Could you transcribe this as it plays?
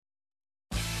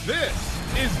This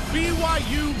is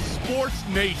BYU Sports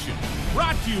Nation,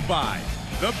 brought to you by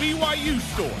The BYU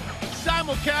Store,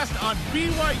 simulcast on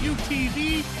BYU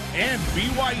TV and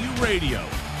BYU Radio.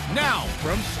 Now,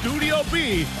 from Studio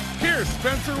B, here's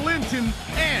Spencer Linton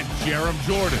and Jerem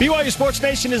Jordan. BYU Sports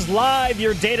Nation is live,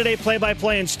 your day-to-day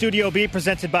play-by-play in Studio B,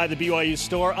 presented by the BYU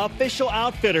Store, official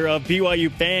outfitter of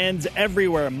BYU fans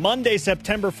everywhere. Monday,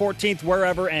 September 14th,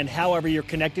 wherever and however you're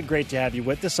connected. Great to have you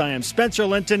with us. I am Spencer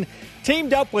Linton,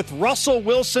 teamed up with Russell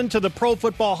Wilson to the Pro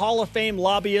Football Hall of Fame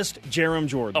lobbyist, Jerem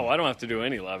Jordan. Oh, I don't have to do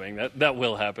any lobbying. That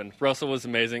will happen. Russell was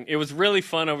amazing. It was really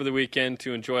fun over the weekend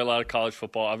to enjoy a lot of college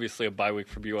football. Obviously, a bye week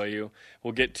for BYU.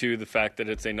 We'll get to the fact that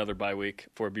it's another bye week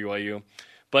for BYU.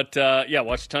 But,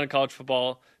 watched a ton of college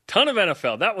football, ton of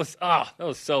NFL. That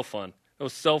was so fun. It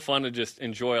was so fun to just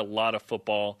enjoy a lot of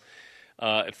football.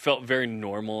 It felt very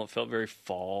normal. It felt very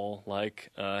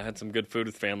fall-like. I had some good food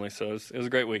with family, so it was a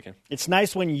great weekend. It's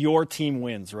nice when your team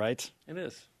wins, right? It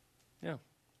is, yeah.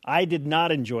 I did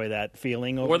not enjoy that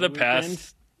feeling over the weekend.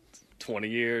 Past 20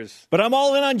 years. But I'm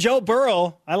all in on Joe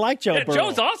Burrow. I like Joe Burrow.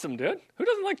 Joe's awesome, dude. Who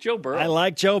doesn't like Joe Burrow? I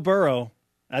like Joe Burrow.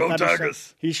 Go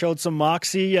Tigers. He showed some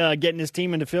moxie, getting his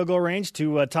team into field goal range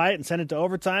to tie it and send it to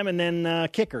overtime, and then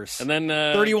kickers. And then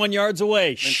 31 yards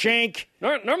away, shank.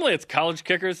 Normally it's college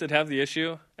kickers that have the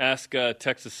issue. Ask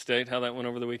Texas State how that went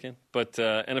over the weekend. But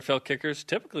NFL kickers,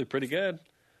 typically pretty good,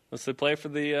 unless they play for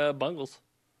the Bungles.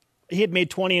 He had made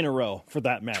 20 in a row for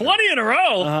that matter. 20 in a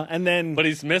row? And then, but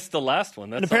he's missed the last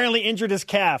one. And apparently injured his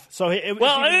calf. So it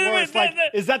was even worse.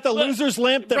 Is that the loser's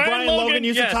limp that Brian Logan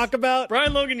used to talk about?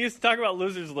 Brian Logan used to talk about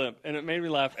loser's limp, and it made me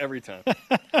laugh every time.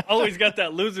 He's got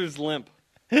that loser's limp.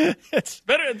 It's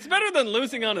better than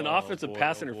losing on an offensive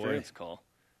pass interference call.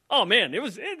 Oh, man, it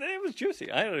was juicy.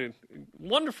 I had a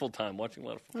wonderful time watching a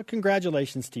lot of football. Well,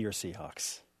 congratulations to your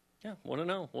Seahawks. Yeah,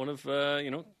 1-0. One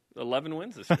of, 11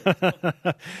 wins this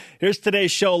year. Here's today's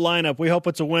show lineup. We hope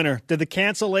it's a winner. Did the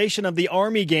cancellation of the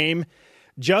Army game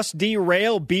just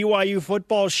derail BYU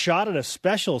football's shot at a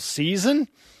special season?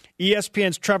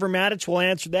 ESPN's Trevor Maddich will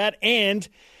answer that. And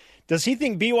does he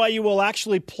think BYU will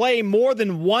actually play more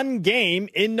than one game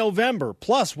in November?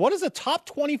 Plus, what does a top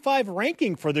 25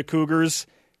 ranking for the Cougars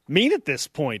mean at this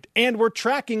point? And we're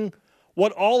tracking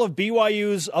what all of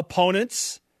BYU's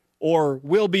opponents or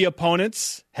will-be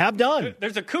opponents have done.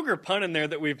 There's a Cougar pun in there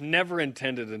that we've never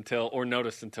intended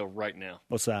noticed until right now.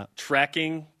 What's that?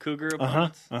 Tracking Cougar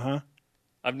opponents.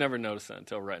 I've never noticed that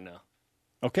until right now.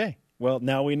 Okay. Well,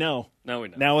 now we know. Now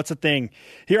it's a thing.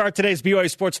 Here are today's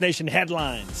BYU Sports Nation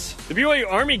headlines. The BYU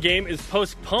Army game is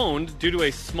postponed due to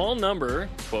a small number,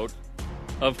 quote,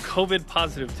 of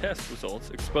COVID-positive test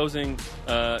results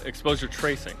exposure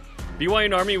tracing. BYU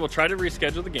and Army will try to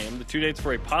reschedule the game. The two dates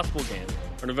for a possible game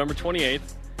are November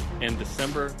 28th and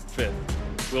December 5th.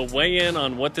 We'll weigh in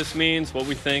on what this means, what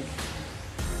we think,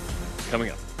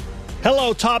 coming up.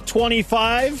 Hello, top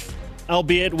 25,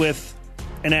 albeit with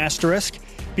an asterisk.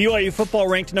 BYU football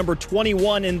ranked number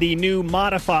 21 in the new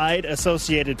modified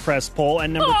Associated Press poll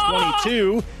and number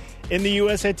 22 in the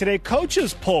USA Today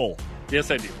coaches poll. The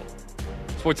SID poll.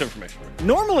 Sports information.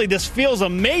 Normally this feels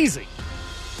amazing.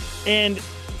 And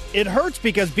it hurts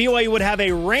because BYU would have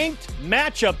a ranked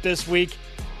matchup this week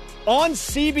on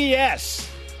CBS.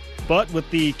 But with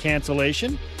the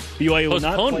cancellation, BYU will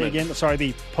not play again.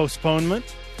 The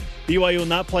postponement. BYU will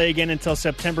not play again until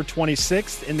September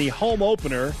 26th in the home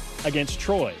opener against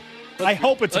Troy. I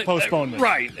hope it's a postponement.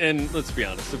 Right, and let's be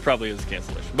honest, it probably is a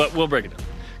cancellation. But we'll break it down.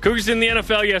 Cougars in the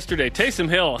NFL yesterday. Taysom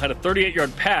Hill had a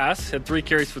 38-yard pass, had 3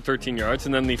 carries for 13 yards,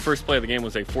 and then the first play of the game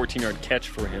was a 14-yard catch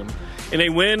for him in a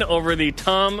win over the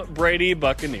Tom Brady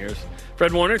Buccaneers.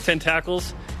 Fred Warner, 10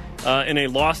 tackles in a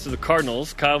loss to the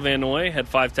Cardinals. Kyle Van Noy had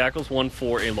 5 tackles, 1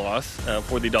 for a loss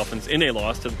for the Dolphins in a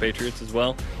loss to the Patriots as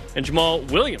well. And Jamal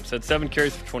Williams had 7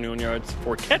 carries for 21 yards,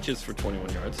 4 catches for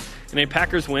 21 yards in a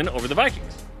Packers win over the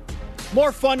Vikings.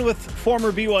 More fun with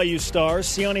former BYU stars.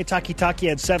 Sione Takitaki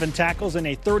had 7 tackles in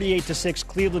a 38-6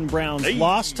 Cleveland Browns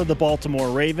loss to the Baltimore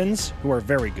Ravens, who are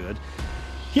very good.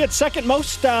 He had second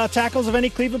most tackles of any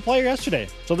Cleveland player yesterday.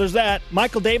 So there's that.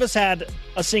 Michael Davis had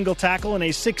a single tackle in a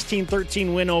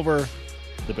 16-13 win over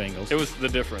the Bengals. It was the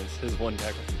difference, his 1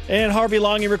 tackle. And Harvey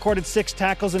Longy recorded 6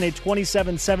 tackles in a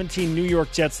 27-17 New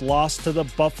York Jets loss to the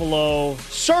Buffalo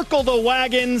Circle the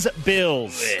Wagons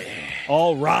Bills.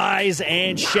 All rise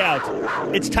and shout.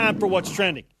 It's time for What's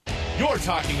Trending. You're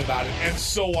talking about it, and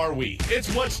so are we.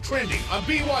 It's What's Trending on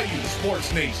BYU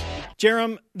Sports Nation.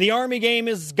 Jerem, the Army game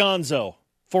is gonzo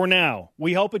for now.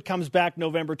 We hope it comes back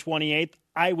November 28th.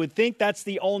 I would think that's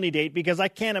the only date because I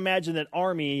can't imagine that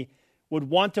Army would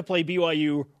want to play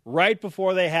BYU right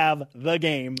before they have the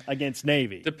game against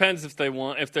Navy. Depends if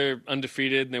they're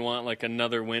undefeated and they want like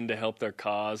another win to help their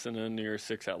cause in a New Year's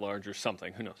Six at large or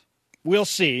something. Who knows? We'll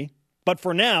see. But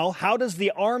for now, how does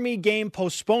the Army game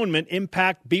postponement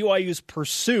impact BYU's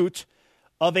pursuit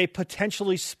of a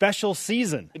potentially special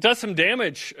season? It does some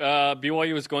damage.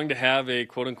 BYU is going to have a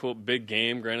quote-unquote big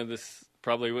game. Granted, this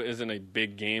probably isn't a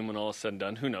big game when all is said and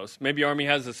done. Who knows? Maybe Army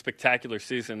has a spectacular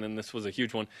season, and this was a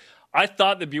huge one. I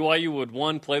thought that BYU would,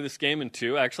 1, play this game, and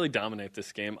 2, actually dominate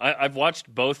this game. I've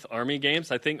watched both Army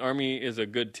games. I think Army is a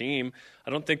good team. I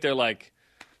don't think they're like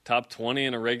top 20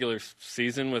 in a regular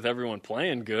season with everyone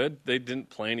playing good. They didn't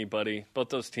play anybody. Both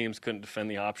those teams couldn't defend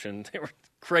the option. They were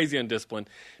crazy undisciplined.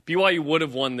 BYU would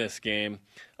have won this game.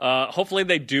 Hopefully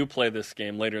they do play this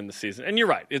game later in the season. And you're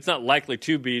right. It's not likely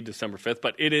to be December 5th,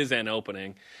 but it is an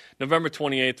opening. November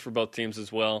 28th for both teams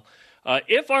as well.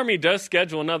 If Army does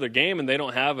schedule another game and they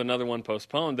don't have another one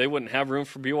postponed, they wouldn't have room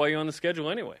for BYU on the schedule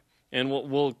anyway. And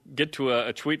we'll get to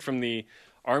a tweet from the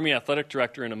Army athletic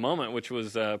director in a moment, which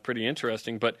was pretty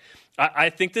interesting. But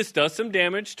I think this does some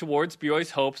damage towards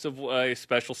BYU's hopes of a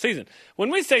special season.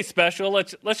 When we say special,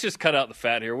 let's just cut out the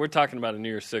fat here. We're talking about a New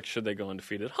Year's Six should they go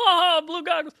undefeated. Ha ha, blue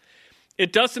goggles.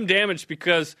 It does some damage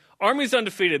because Army's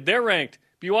undefeated. They're ranked.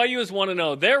 BYU is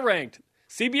 1-0. They're ranked.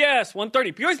 CBS,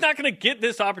 130. BYU's not going to get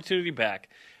this opportunity back.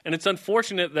 And it's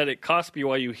unfortunate that it cost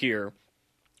BYU here.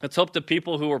 Let's hope the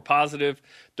people who are positive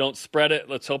don't spread it.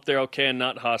 Let's hope they're okay and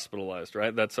not hospitalized,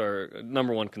 right? That's our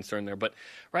number one concern there. But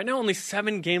right now, only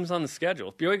 7 games on the schedule.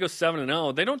 If BYU goes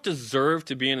 7-0, they don't deserve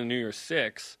to be in a New Year's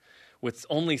Six with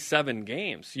only 7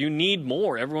 games. You need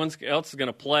more. Everyone else is going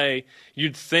to play,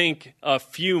 you'd think, a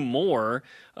few more.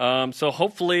 So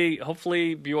hopefully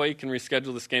BYU can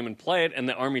reschedule this game and play it, and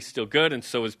the Army's still good, and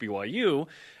so is BYU.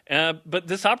 But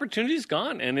this opportunity is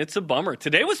gone, and it's a bummer.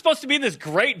 Today was supposed to be this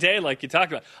great day like you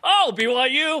talked about. Oh,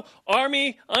 BYU,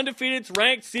 Army, undefeated, it's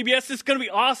ranked, CBS, this is going to be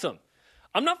awesome.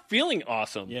 I'm not feeling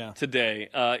awesome today,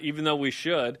 even though we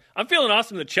should. I'm feeling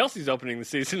awesome that Chelsea's opening the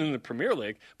season in the Premier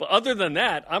League. But other than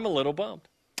that, I'm a little bummed.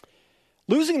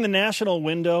 Losing the national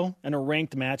window and a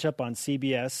ranked matchup on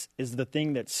CBS is the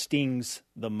thing that stings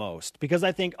the most. Because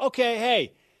I think, okay,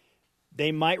 hey,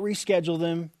 they might reschedule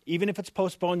them. Even if it's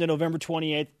postponed to November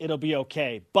 28th, it'll be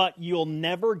okay. But you'll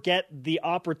never get the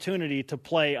opportunity to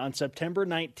play on September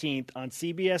 19th on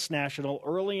CBS National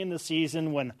early in the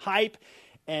season when hype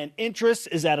and interest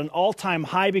is at an all-time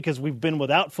high because we've been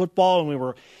without football and we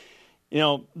were,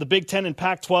 the Big Ten and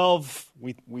Pac-12,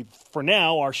 we for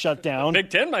now are shut down. The Big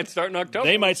Ten might start in October.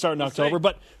 They might start in October,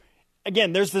 but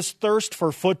again, there's this thirst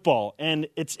for football, and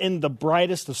it's in the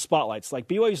brightest of spotlights. Like,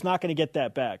 BYU's not going to get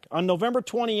that back. On November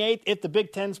 28th, if the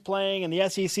Big Ten's playing and the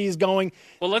SEC is going,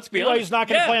 let's be honest, BYU's not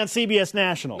going to play on CBS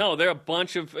National. No, there are a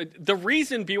bunch of the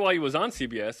reason BYU was on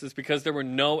CBS is because there were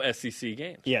no SEC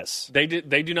games. Yes. They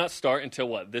do not start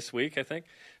until, this week, I think?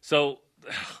 So,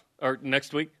 or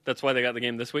next week. That's why they got the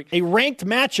game this week. A ranked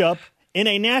matchup in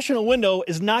a national window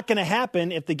is not going to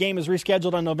happen if the game is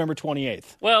rescheduled on November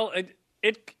 28th. Well,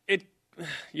 it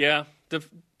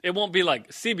won't be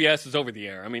like CBS is over the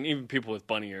air. I mean, even people with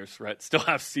bunny ears, right, still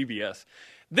have CBS.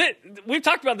 We've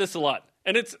talked about this a lot,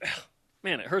 and it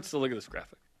hurts to look at this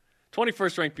graphic.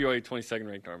 21st ranked BYU, 22nd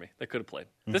ranked Army. They could have played.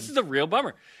 Mm-hmm. This is a real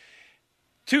bummer.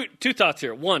 Two thoughts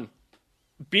here. One,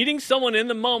 beating someone in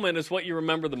the moment is what you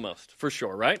remember the most, for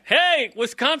sure, right? Hey,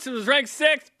 Wisconsin was ranked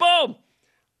 6th. Boom.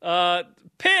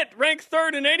 Pitt ranked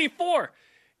 3rd in 84.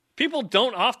 People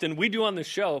don't often, we do on this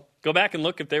show, go back and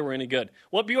look if they were any good.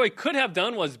 What BYU could have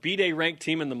done was beat a ranked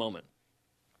team in the moment.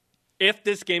 If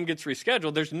this game gets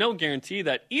rescheduled, there's no guarantee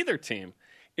that either team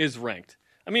is ranked.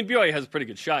 I mean, BYU has a pretty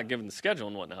good shot given the schedule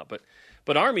and whatnot,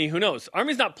 but Army, who knows?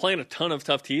 Army's not playing a ton of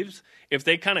tough teams. If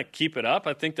they kind of keep it up,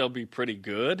 I think they'll be pretty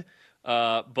good.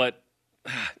 But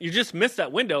you just miss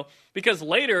that window because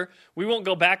later we won't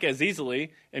go back as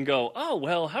easily and go, oh,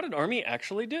 well, how did Army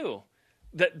actually do?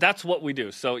 That's what we do.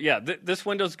 So, this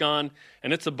window's gone,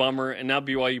 and it's a bummer, and now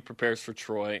BYU prepares for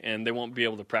Troy, and they won't be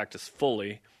able to practice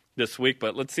fully this week,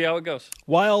 but let's see how it goes.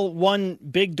 While one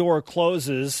big door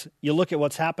closes, you look at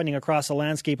what's happening across the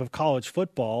landscape of college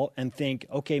football and think,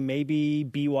 okay, maybe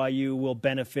BYU will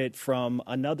benefit from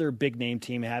another big-name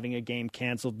team having a game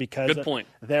canceled because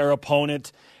their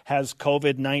opponent has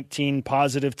COVID-19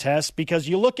 positive tests, because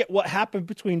you look at what happened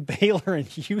between Baylor and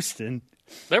Houston.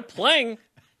 They're playing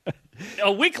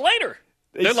a week later.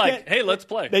 They're like, hey, let's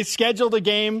play. They scheduled a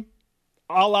game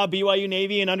a la BYU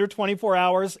Navy in under 24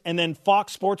 hours, and then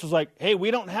Fox Sports was like, hey,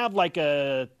 we don't have like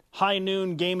a high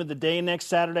noon game of the day next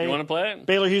Saturday. You want to play it?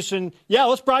 Baylor-Houston. Yeah,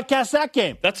 let's broadcast that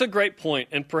game. That's a great point.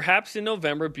 And perhaps in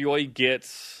November, BYU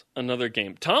gets another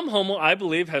game. Tom Hommel, I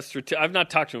believe, has I've not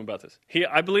talked to him about this.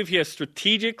 I believe he has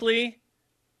strategically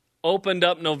opened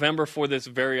up November for this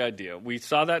very idea. We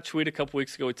saw that tweet a couple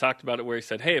weeks ago. We talked about it where he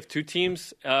said, hey, if two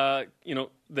teams,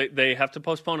 they have to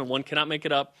postpone and one cannot make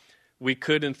it up, we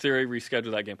could, in theory,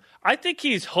 reschedule that game. I think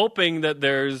he's hoping that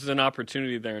there's an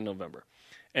opportunity there in November.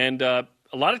 And a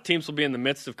lot of teams will be in the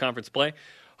midst of conference play.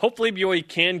 Hopefully, BYU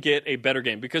can get a better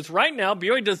game. Because right now,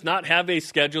 BYU does not have a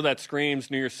schedule that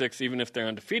screams New Year's Six, even if they're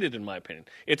undefeated, in my opinion.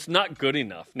 It's not good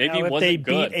enough. Navy now, if wasn't they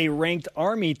good. beat a ranked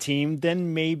Army team,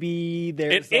 then maybe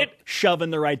there's a shove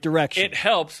in the right direction. It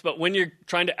helps, but when you're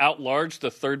trying to outlarge the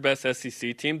third-best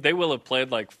SEC team, they will have played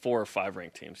like 4 or 5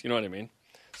 ranked teams. You know what I mean?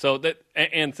 So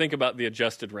and think about the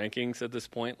adjusted rankings at this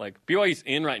point. Like, BYU's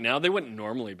in right now. They wouldn't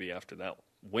normally be after that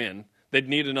win. They'd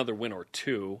need another win or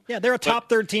 2. Yeah, they're a top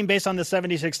third team based on the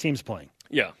 76 teams playing.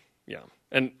 Yeah.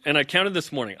 And I counted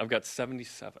this morning. I've got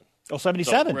 77. Oh,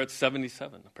 77. So we're at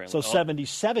 77, apparently. So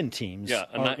 77 teams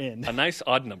are in. A nice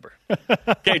odd number.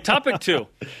 Okay, topic 2.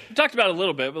 We talked about it a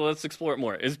little bit, but let's explore it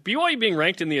more. Is BYU being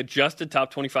ranked in the adjusted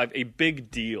top 25 a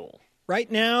big deal? Right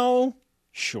now,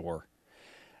 sure.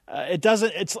 It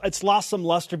doesn't. It's lost some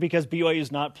luster because BYU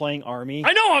is not playing Army.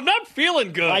 I know. I'm not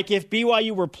feeling good. Like if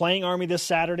BYU were playing Army this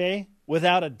Saturday,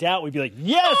 without a doubt, we'd be like,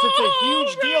 yes, it's a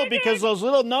huge deal because those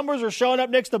little numbers are showing up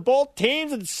next to both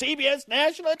teams and CBS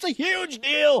National. It's a huge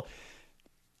deal.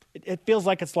 It feels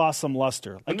like it's lost some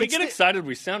luster. Like when we get excited,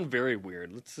 we sound very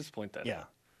weird. Let's just point that out. Yeah.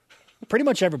 Pretty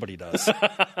much everybody does.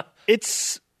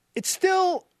 It's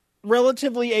still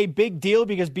relatively a big deal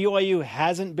because BYU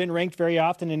hasn't been ranked very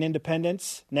often in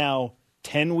independence. Now,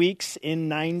 10 weeks in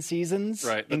 9 seasons,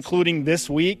 right, including this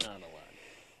week. Not a lot.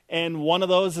 And one of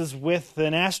those is with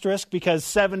an asterisk because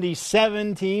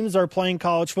 77 teams are playing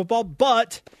college football,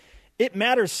 but it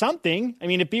matters something. I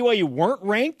mean, if BYU weren't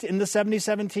ranked in the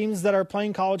 77 teams that are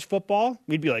playing college football,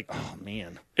 we'd be like, oh,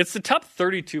 man. It's the top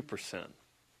 32%.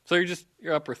 So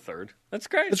you're upper third. That's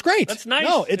great. It's great. That's nice.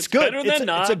 No, it's good. Better than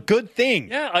not. It's a good thing.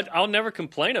 Yeah, I'll never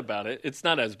complain about it. It's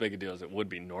not as big a deal as it would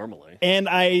be normally. And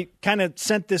I kind of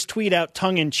sent this tweet out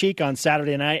tongue-in-cheek on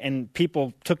Saturday night, and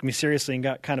people took me seriously and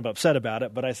got kind of upset about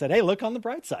it. But I said, hey, look on the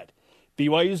bright side.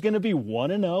 BYU's going to be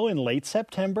 1-0 in late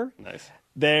September. Nice.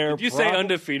 Did you say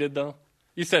undefeated, though?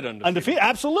 You said undefeated. Undefeated?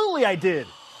 Absolutely, I did.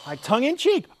 Like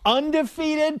tongue-in-cheek.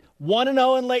 Undefeated,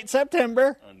 1-0 in late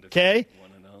September. Okay?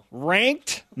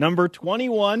 Ranked number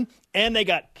 21, and they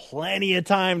got plenty of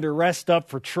time to rest up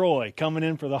for Troy coming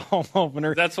in for the home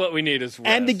opener. That's what we need is rest.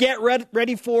 And to get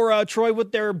ready for Troy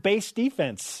with their base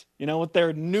defense, with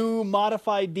their new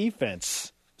modified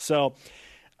defense. So,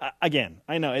 again,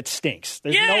 I know it stinks.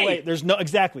 There's no way. There's no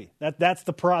exactly. That's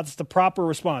the proper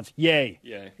response.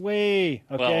 Yay. Way.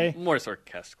 Okay. Well, more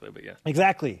sarcastically, but yeah.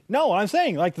 Exactly. No, I'm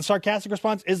saying like the sarcastic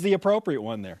response is the appropriate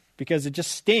one there because it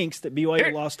just stinks that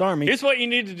BYU lost Army. Here's what you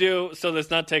need to do so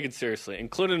that's not taken seriously.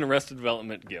 Include an Arrested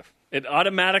Development GIF. It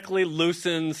automatically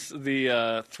loosens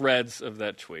the threads of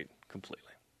that tweet completely.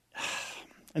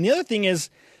 And the other thing is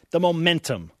the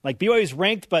momentum. Like BYU's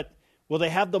ranked, but will they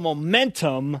have the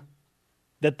momentum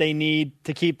that they need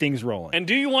to keep things rolling? And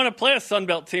do you want to play a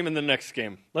Sunbelt team in the next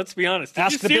game? Let's be honest.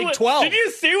 Ask the Big 12. Did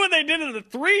you see what they did to the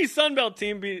 3 Sunbelt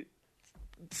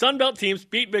teams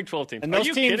beat Big 12 teams? And those Are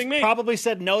you teams kidding me? probably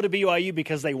said no to BYU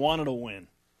because they wanted to win.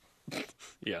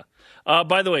 Yeah.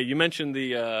 By the way, you mentioned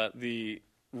the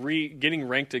getting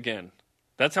ranked again.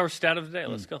 That's our stat of the day.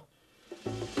 Let's go.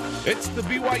 It's the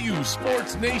BYU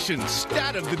Sports Nation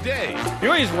stat of the day.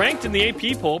 BYU is ranked in the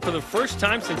AP poll for the first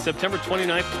time since September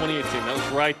 29th, 2018. That was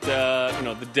right,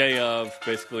 the day of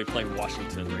basically playing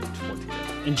Washington, ranked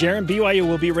 20th. And Jaron, BYU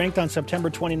will be ranked on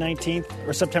September 29th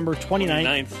or September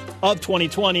 29th of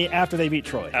 2020 after they beat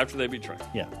Troy. After they beat Troy.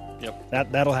 Yeah.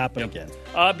 Yep. That'll happen again.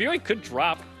 BYU could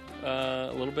drop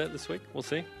a little bit this week. We'll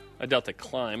see. I doubt they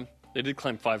climb. They did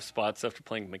climb 5 spots after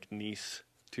playing McNeese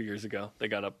 2 years ago. They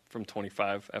got up from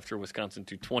 25 after Wisconsin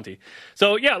to 20.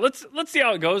 So, yeah, let's see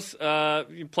how it goes.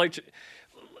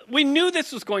 We knew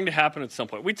this was going to happen at some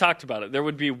point. We talked about it. There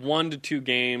would be 1 to 2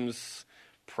 games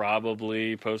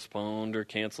probably postponed or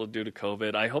canceled due to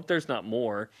COVID. I hope there's not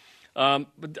more.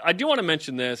 But I do want to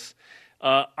mention this.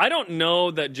 I don't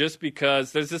know that just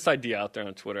because there's this idea out there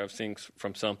on Twitter I've seen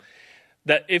from some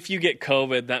that if you get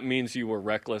COVID, that means you were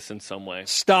reckless in some way.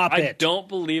 Stop it. I don't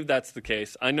believe that's the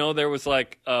case. I know there was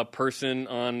like a person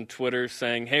on Twitter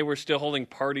saying, hey, we're still holding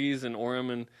parties in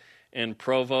Orem and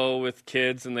Provo with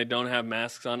kids and they don't have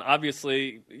masks on.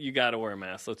 Obviously, you got to wear a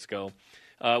mask. Let's go.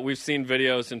 We've seen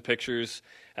videos and pictures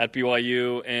at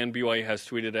BYU, and BYU has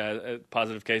tweeted at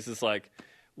positive cases, like,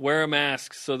 wear a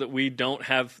mask so that we don't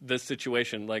have this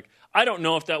situation. Like, I don't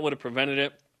know if that would have prevented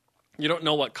it. You don't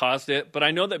know what caused it, but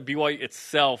I know that BYU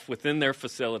itself, within their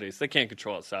facilities, they can't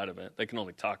control outside of it. They can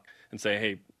only talk and say,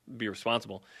 hey, be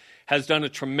responsible, has done a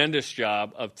tremendous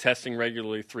job of testing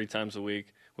regularly 3 times a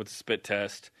week with a spit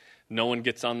test. No one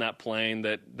gets on that plane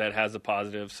that has a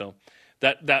positive. So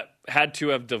that had to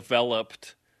have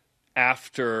developed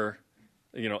after,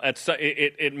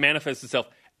 it manifests itself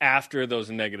after those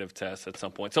negative tests at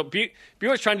some point. So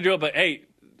BYU's trying to do it, but hey,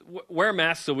 wear a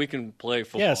mask so we can play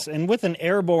football. Yes, and with an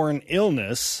airborne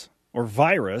illness or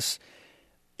virus,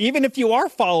 even if you are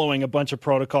following a bunch of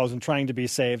protocols and trying to be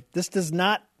safe, this does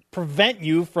not prevent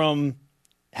you from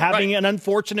having an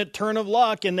unfortunate turn of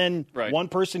luck, and then one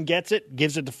person gets it,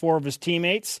 gives it to 4 of his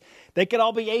teammates. They could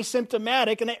all be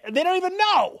asymptomatic, and they don't even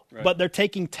know. Right. But they're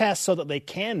taking tests so that they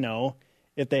can know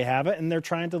if they have it, and they're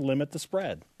trying to limit the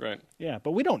spread. Right. Yeah,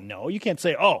 but we don't know. You can't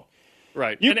say, oh,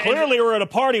 right. You clearly were at a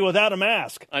party without a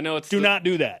mask. I know Do not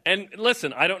do that. And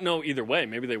listen, I don't know either way.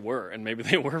 Maybe they were, and maybe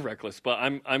they were reckless, but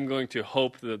I'm going to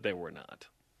hope that they were not.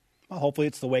 Well, hopefully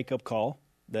it's the wake-up call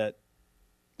that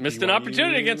missed an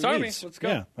opportunity against Army. Let's go.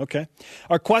 Yeah, okay.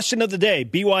 Our question of the day,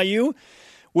 BYU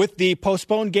with the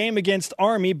postponed game against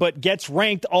Army, but gets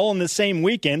ranked all in the same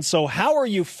weekend. So how are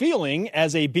you feeling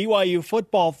as a BYU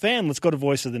football fan? Let's go to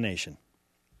Voice of the Nation.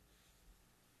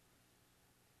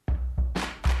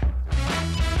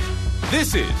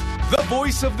 This is the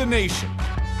Voice of the Nation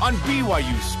on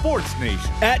BYU Sports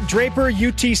Nation. At Draper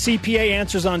UTCPA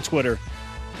answers on Twitter.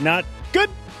 Not good.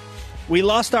 We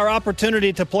lost our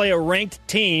opportunity to play a ranked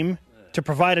team to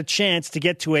provide a chance to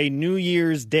get to a New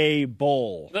Year's Day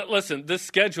bowl. Listen, this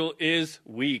schedule is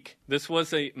weak. This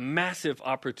was a massive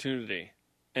opportunity,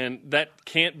 and that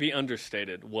can't be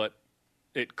understated what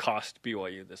it cost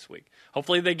BYU this week.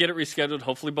 Hopefully they get it rescheduled.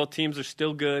 Hopefully both teams are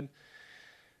still good.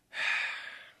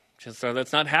 Chances are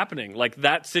that's not happening. Like,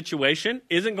 that situation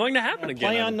isn't going to happen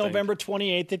again. Play on November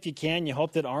 28th if you can. You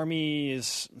hope that Army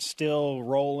is still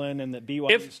rolling and that BYU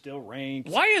is still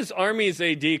ranked. Why is Army's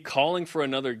AD calling for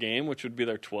another game, which would be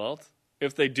their 12th,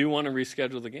 if they do want to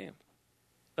reschedule the game?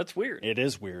 That's weird. It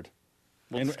is weird.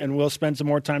 And we'll spend some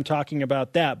more time talking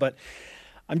about that. But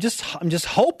I'm just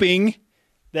hoping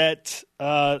that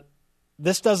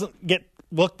this doesn't get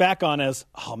looked back on as,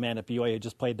 oh man, if BYU had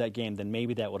just played that game, then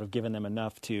maybe that would have given them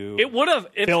enough to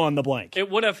fill in the blank. It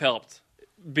would have helped,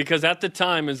 because at the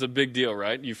time is a big deal,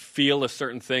 right? You feel a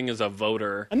certain thing as a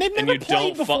voter. And they've never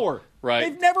played before. Right.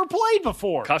 They've never played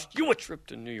before. Cost you a trip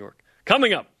to New York.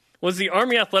 Coming up was the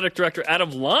Army Athletic Director out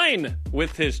of line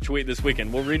with his tweet this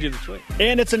weekend. We'll read you the tweet.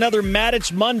 And it's another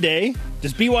Mattich Monday.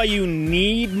 Does BYU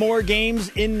need more games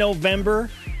in November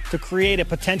to create a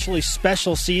potentially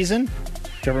special season?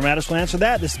 Trevor Mattich will answer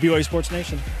that. This is BYU Sports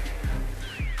Nation.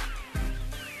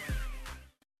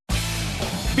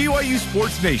 BYU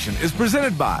Sports Nation is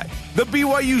presented by The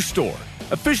BYU Store,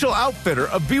 official outfitter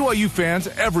of BYU fans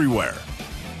everywhere.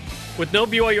 With no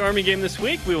BYU Army game this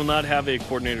week, we will not have a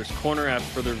Coordinator's Corner after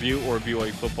further review or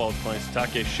BYU Football with Klein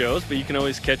Satake shows, but you can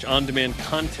always catch on-demand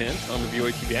content on the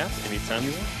BYU TV app anytime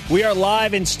you want. We are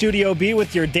live in Studio B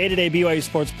with your day-to-day BYU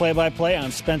Sports play-by-play.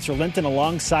 I'm Spencer Linton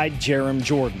alongside Jerem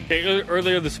Jordan. Okay,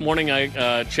 earlier this morning,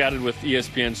 I chatted with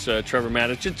ESPN's Trevor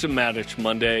Mattich. It's a Mattich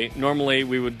Monday. Normally,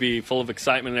 we would be full of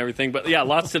excitement and everything, but yeah,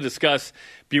 lots to discuss.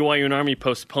 BYU and Army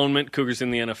postponement, Cougars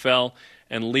in the NFL,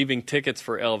 and leaving tickets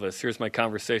for Elvis. Here's my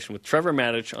conversation with Trevor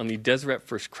Mattich on the Deseret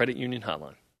First Credit Union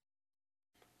Hotline.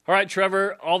 All right,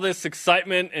 Trevor, all this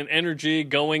excitement and energy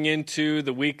going into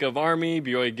the week of Army.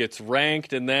 BYU gets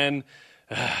ranked, and then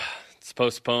it's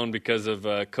postponed because of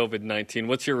COVID-19.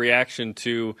 What's your reaction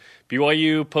to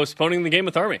BYU postponing the game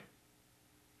with Army?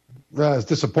 I was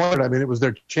disappointed. I mean, it was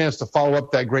their chance to follow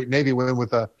up that great Navy win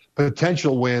with a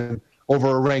potential win over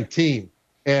a ranked team.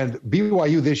 And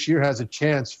BYU this year has a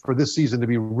chance for this season to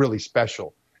be really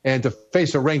special. And to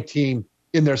face a ranked team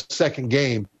in their second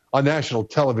game on national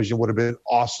television would have been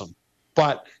awesome.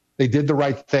 But they did the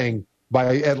right thing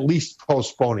by at least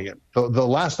postponing it. The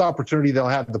last opportunity they'll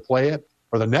have to play it,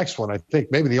 or the next one, I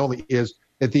think, maybe the only, is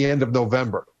at the end of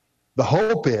November. The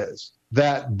hope is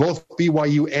that both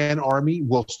BYU and Army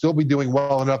will still be doing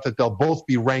well enough that they'll both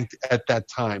be ranked at that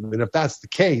time. And if that's the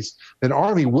case, then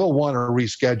Army will want to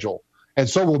reschedule. And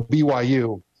so will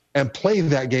BYU, and play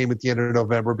that game at the end of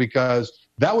November, because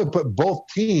that would put both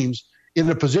teams in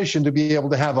a position to be able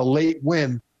to have a late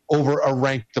win over a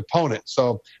ranked opponent.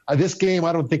 So this game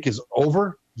I don't think is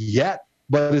over yet,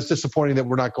 but it's disappointing that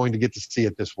we're not going to get to see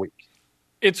it this week.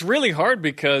 It's really hard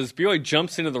because BYU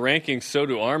jumps into the rankings, so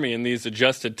do Army in these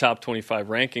adjusted top 25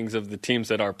 rankings of the teams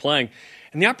that are playing.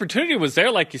 And the opportunity was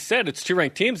there, like you said. It's two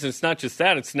ranked teams, and it's not just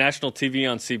that. It's national TV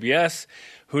on CBS.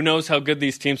 Who knows how good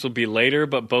these teams will be later,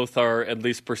 but both are at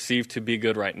least perceived to be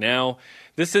good right now.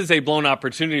 This is a blown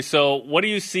opportunity. So what do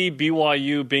you see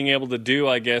BYU being able to do,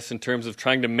 I guess, in terms of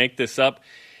trying to make this up?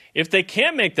 If they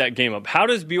can't make that game up, how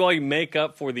does BYU make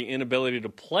up for the inability to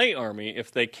play Army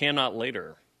if they cannot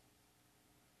later?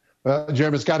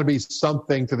 Jeremy, it's got to be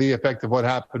something to the effect of what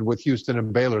happened with Houston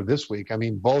and Baylor this week. I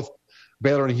mean, both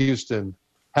Baylor and Houston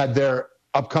had their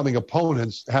upcoming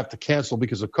opponents have to cancel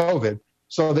because of COVID.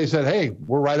 So they said, hey,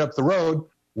 we're right up the road.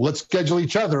 Let's schedule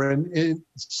each other. And in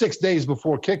 6 days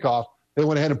before kickoff, they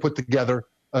went ahead and put together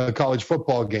a college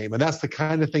football game. And that's the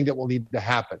kind of thing that will need to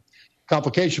happen.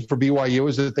 Complication for BYU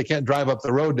is that they can't drive up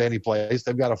the road to any place.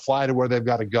 They've got to fly to where they've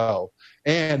got to go.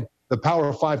 And the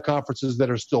Power 5 conferences that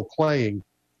are still playing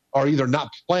are either not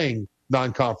playing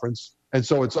non-conference, and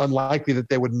so it's unlikely that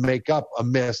they would make up a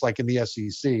miss, like in the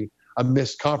SEC, a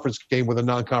missed conference game with a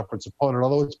non-conference opponent,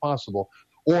 although it's possible.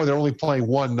 Or they're only playing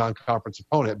one non-conference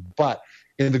opponent. But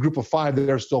in the group of 5,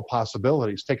 there are still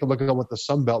possibilities. Take a look at what the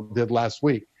Sun Belt did last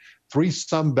week. 3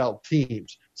 Sun Belt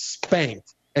teams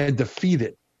spanked and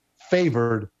defeated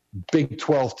favored Big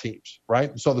 12 teams,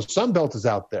 right? So the Sun Belt is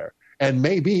out there. And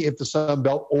maybe if the Sun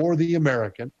Belt or the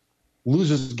American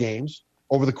loses games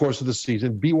over the course of the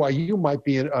season, BYU might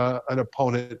be an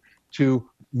opponent to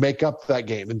make up that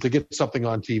game and to get something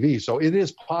on TV. So it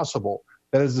is possible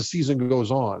that as the season goes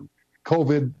on,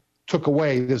 COVID took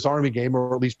away this Army game,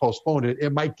 or at least postponed it.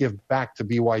 It might give back to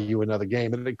BYU another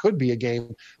game, and it could be a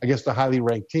game against a highly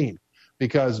ranked team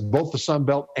because both the Sun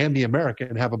Belt and the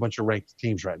American have a bunch of ranked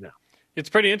teams right now. It's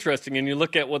pretty interesting, and you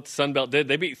look at what the Sun Belt did.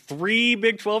 They beat 3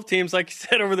 Big 12 teams, like you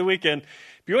said, over the weekend.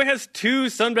 BYU has 2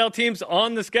 Sun Belt teams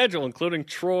on the schedule, including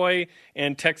Troy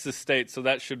and Texas State, so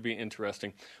that should be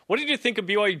interesting. What did you think of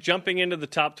BYU jumping into the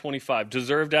top 25?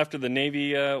 Deserved after the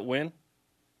Navy win?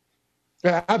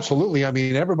 Yeah, absolutely. I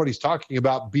mean, everybody's talking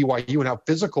about BYU and how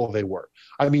physical they were.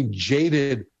 I mean,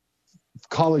 jaded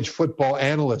college football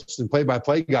analysts and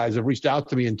play-by-play guys have reached out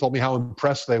to me and told me how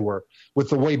impressed they were with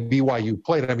the way BYU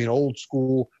played. I mean, old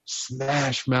school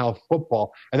smash mouth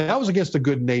football. And that was against a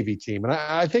good Navy team. And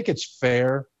I think it's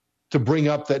fair to bring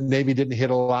up that Navy didn't hit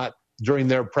a lot during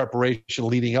their preparation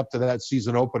leading up to that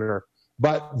season opener.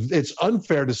 But it's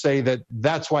unfair to say that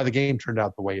that's why the game turned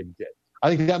out the way it did.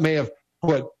 I think that may have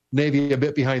put Navy a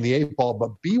bit behind the 8 ball,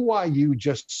 but BYU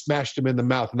just smashed them in the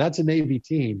mouth. And that's a Navy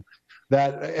team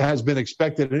that has been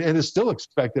expected and is still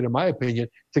expected, in my opinion,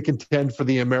 to contend for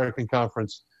the American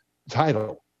Conference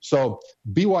title. So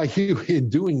BYU, in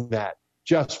doing that,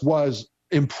 just was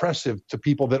impressive to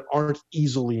people that aren't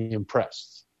easily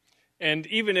impressed. And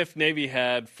even if Navy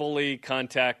had fully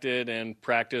contacted and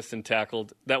practiced and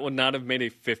tackled, that would not have made a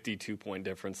 52-point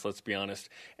difference, let's be honest.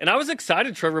 And I was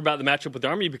excited, Trevor, about the matchup with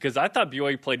Army because I thought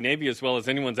BYU played Navy as well as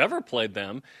anyone's ever played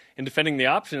them in defending the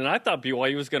option, and I thought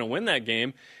BYU was going to win that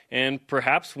game and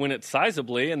perhaps win it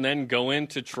sizably and then go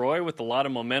into Troy with a lot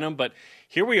of momentum. But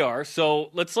here we are. So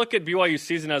let's look at BYU's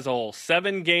season as a whole.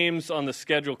 7 games on the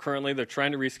schedule currently. They're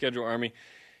trying to reschedule Army.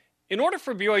 In order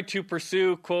for BYU to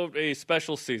pursue, quote, a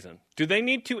special season, do they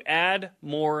need to add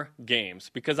more games?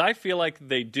 Because I feel like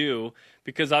they do,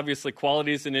 because obviously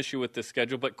quality is an issue with this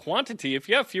schedule. But quantity, if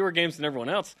you have fewer games than everyone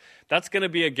else, that's going to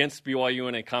be against BYU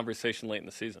in a conversation late in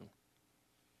the season.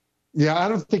 Yeah, I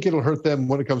don't think it'll hurt them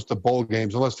when it comes to bowl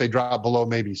games, unless they drop below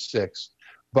maybe 6.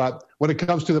 But when it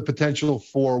comes to the potential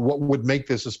for what would make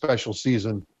this a special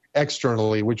season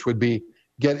externally, which would be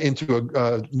get into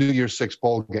a New Year's 6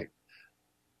 bowl game,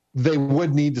 they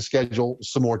would need to schedule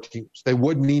some more teams. They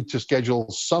would need to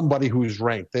schedule somebody who's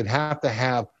ranked. They'd have to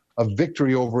have a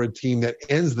victory over a team that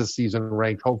ends the season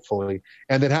ranked, hopefully,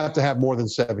 and they'd have to have more than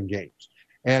 7 games.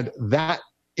 And that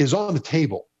is on the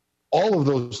table. All of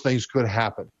those things could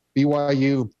happen.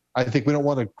 BYU, I think we don't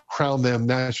want to crown them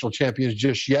national champions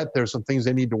just yet. There's some things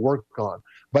they need to work on.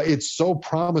 But it's so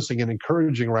promising and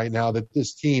encouraging right now that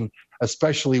this team,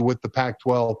 especially with the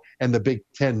Pac-12 and the Big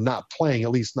Ten not playing,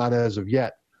 at least not as of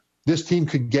yet, this team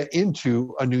could get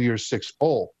into a New Year's 6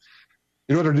 bowl.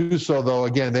 In order to do so, though,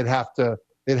 again, they'd have to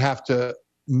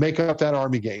make up that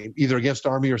Army game, either against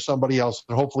Army or somebody else,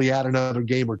 and hopefully add another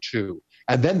game or 2.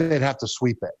 And then they'd have to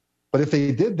sweep it. But if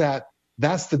they did that,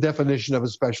 that's the definition of a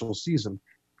special season.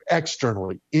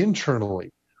 Externally,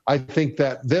 internally, I think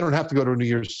that they don't have to go to a New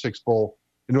Year's 6 bowl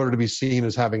in order to be seen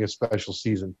as having a special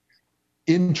season.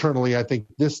 internally, I think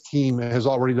this team has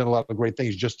already done a lot of great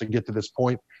things just to get to this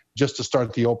point, just to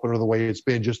start the opener the way it's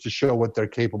been, just to show what they're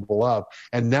capable of.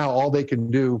 And now all they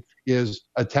can do is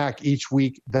attack each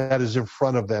week that is in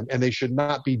front of them. And they should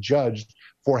not be judged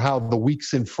for how the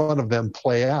weeks in front of them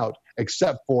play out,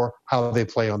 except for how they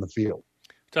play on the field.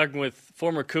 Talking with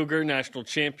former Cougar, national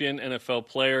champion, NFL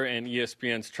player, and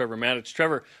ESPN's Trevor Matich.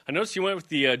 Trevor, I noticed you went with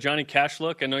the Johnny Cash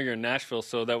look. I know you're in Nashville,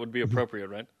 so that would be appropriate,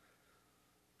 right?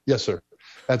 Yes, sir.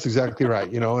 That's exactly right.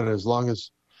 And as long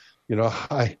as,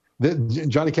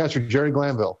 Johnny Cash or Jerry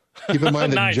Glanville. Keep in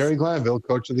mind that Nice. Jerry Glanville,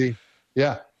 coach of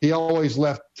he always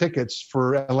left tickets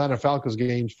for Atlanta Falcons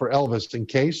games for Elvis in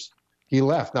case he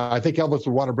left. Now, I think Elvis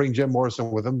would want to bring Jim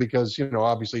Morrison with him because,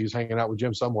 obviously he's hanging out with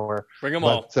Jim somewhere. Bring them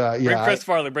all. Bring Chris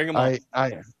Farley. Bring them all.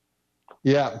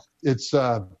 It's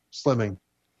slimming.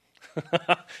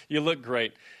 You look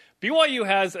great. BYU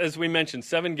has, as we mentioned,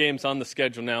 7 games on the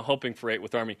schedule now, hoping for 8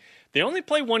 with Army. They only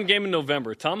play 1 game in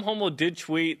November. Tom Homo did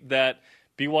tweet that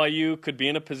BYU could be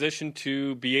in a position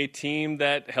to be a team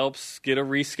that helps get a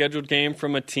rescheduled game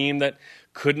from a team that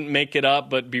couldn't make it up,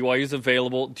 but BYU's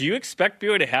available. Do you expect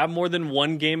BYU to have more than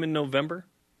 1 game in November?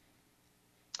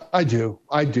 I do,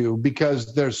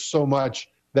 because there's so much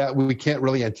that we can't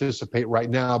really anticipate right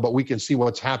now, but we can see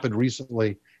what's happened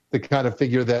recently to kind of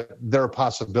figure that there are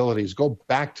possibilities. Go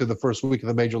back to the first week of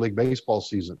the Major League Baseball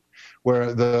season,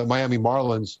 where the Miami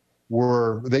Marlins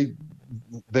were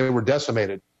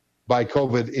decimated by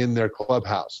COVID in their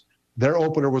clubhouse. Their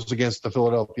opener was against the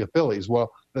Philadelphia Phillies.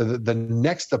 Well, the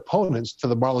next opponents to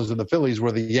the Marlins and the Phillies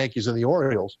were the Yankees and the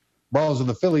Orioles. Marlins and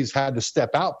the Phillies had to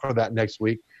step out for that next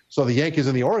week. So the Yankees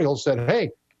and the Orioles said, hey,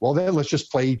 well, then let's just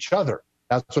play each other.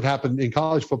 That's what happened in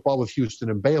college football with Houston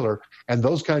and Baylor. And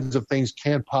those kinds of things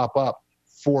can pop up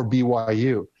for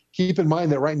BYU. Keep in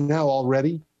mind that right now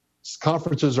already,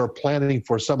 conferences are planning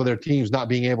for some of their teams not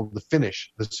being able to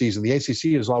finish the season. The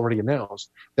ACC has already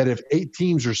announced that if 8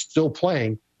 teams are still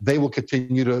playing, they will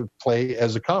continue to play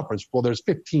as a conference. Well, there's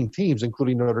 15 teams,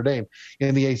 including Notre Dame,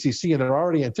 in the ACC, and they're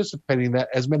already anticipating that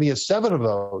as many as 7 of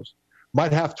those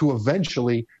might have to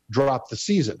eventually drop the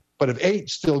season. But if 8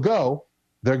 still go,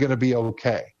 they're going to be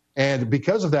okay. And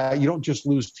because of that, you don't just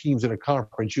lose teams in a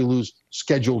conference, you lose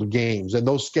scheduled games. And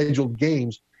those scheduled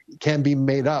games can be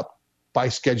made up by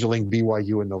scheduling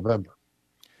BYU in November.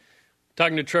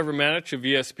 Talking to Trevor Matich of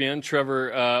ESPN.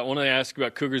 Trevor, I want to ask you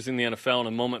about Cougars in the NFL in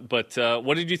a moment, but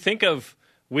what did you think of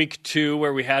Week 2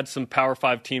 where we had some Power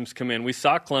 5 teams come in? We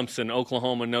saw Clemson,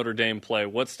 Oklahoma, Notre Dame play.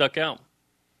 What stuck out?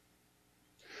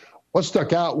 What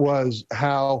stuck out was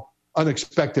how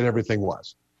unexpected everything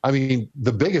was. I mean,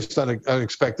 the biggest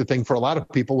unexpected thing for a lot of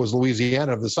people was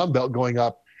Louisiana of the Sun Belt going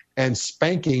up and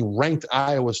spanking ranked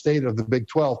Iowa State of the Big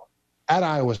 12 at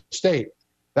Iowa State.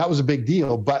 That was a big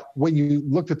deal. But when you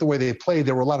looked at the way they played,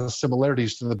 there were a lot of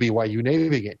similarities to the BYU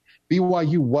Navy game.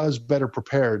 BYU was better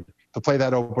prepared to play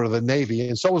that opener than Navy,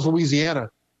 and so was Louisiana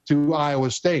to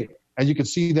Iowa State. And you could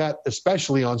see that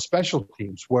especially on special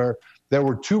teams, where there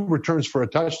were 2 returns for a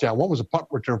touchdown. One was a punt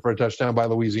return for a touchdown by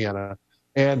Louisiana.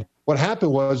 And what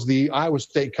happened was the Iowa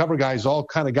State cover guys all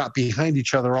kind of got behind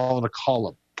each other all in a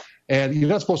column. And you're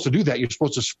not supposed to do that. You're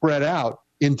supposed to spread out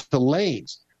into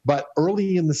lanes. But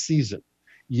early in the season,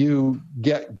 you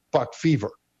get buck fever.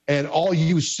 And all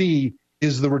you see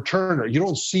is the returner. You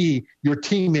don't see your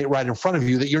teammate right in front of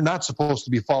you that you're not supposed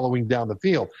to be following down the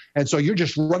field. And so you're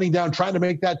just running down, trying to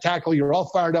make that tackle. You're all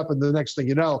fired up. And the next thing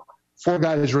you know, 4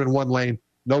 guys are in one lane.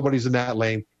 Nobody's in that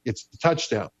lane. It's the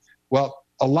touchdown. Well,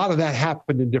 a lot of that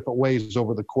happened in different ways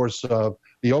over the course of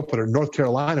the opener. North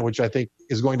Carolina, which I think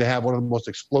is going to have one of the most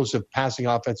explosive passing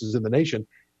offenses in the nation,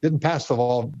 didn't pass the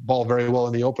ball very well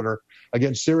in the opener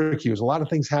against Syracuse. A lot of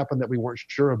things happened that we weren't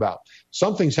sure about.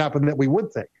 Some things happened that we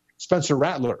would think. Spencer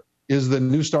Rattler is the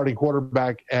new starting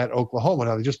quarterback at Oklahoma.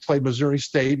 Now, they just played Missouri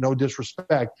State, no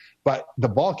disrespect, but the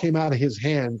ball came out of his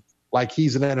hand like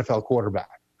he's an NFL quarterback.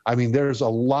 I mean, there's a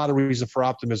lot of reason for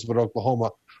optimism at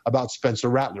Oklahoma about Spencer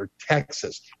Rattler.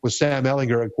 Texas with Sam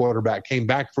Ehlinger at quarterback, came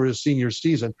back for his senior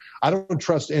season. I don't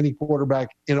trust any quarterback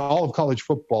in all of college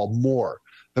football more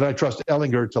than I trust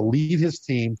Ehlinger to lead his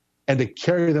team and to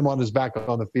carry them on his back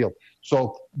on the field.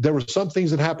 So there were some things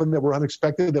that happened that were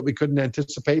unexpected that we couldn't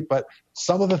anticipate, but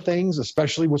some of the things,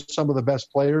 especially with some of the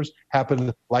best players,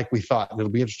 happened like we thought, and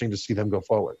it'll be interesting to see them go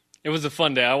forward. It was a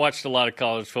fun day. I watched a lot of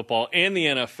college football and the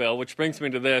NFL, which brings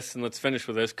me to this, and let's finish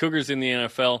with this. Cougars in the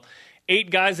NFL. 8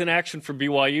 guys in action for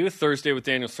BYU Thursday with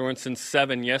Daniel Sorensen,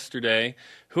 7 yesterday.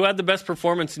 Who had the best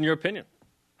performance in your opinion?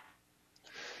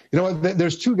 You know what?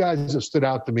 There's 2 guys that stood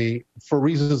out to me for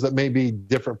reasons that may be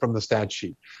different from the stat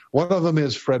sheet. One of them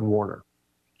is Fred Warner.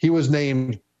 He was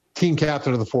named team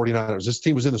captain of the 49ers. This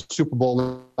team was in the Super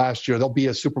Bowl last year. They'll be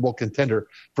a Super Bowl contender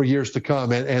for years to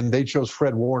come. And they chose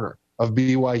Fred Warner of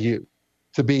BYU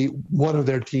to be one of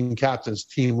their team captains,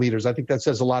 team leaders. I think that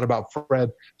says a lot about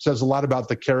Fred, says a lot about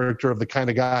the character of the kind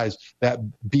of guys that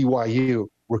BYU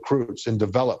recruits and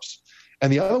develops.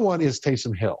 And the other one is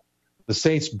Taysom Hill. The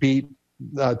Saints beat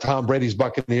Tom Brady's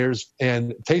Buccaneers,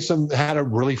 and Taysom had a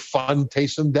really fun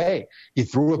Taysom day. He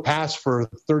threw a pass for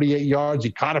 38 yards.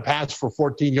 He caught a pass for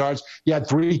 14 yards. He had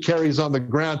 3 carries on the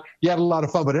ground. He had a lot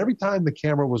of fun. But every time the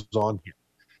camera was on him,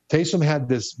 Taysom had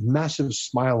this massive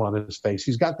smile on his face.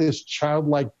 He's got this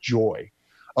childlike joy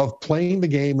of playing the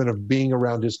game and of being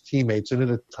around his teammates. And at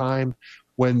a time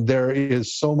when there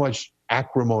is so much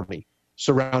acrimony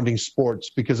surrounding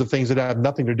sports because of things that have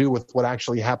nothing to do with what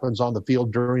actually happens on the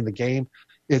field during the game,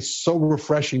 it's so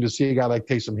refreshing to see a guy like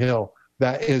Taysom Hill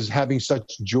that is having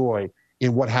such joy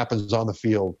in what happens on the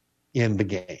field in the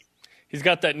game. He's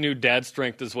got that new dad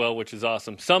strength as well, which is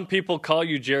awesome. Some people call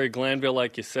you Jerry Glanville,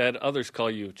 like you said. Others call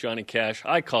you Johnny Cash.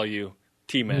 I call you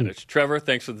T-Manage. Trevor,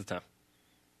 thanks for the time.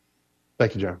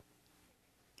 Thank you, Jerry.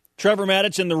 Trevor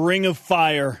Maddich in the Ring of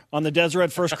Fire on the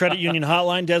Deseret First Credit Union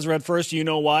Hotline. Deseret First, you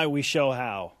know why, we show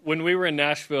how. When we were in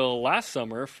Nashville last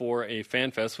summer for a fan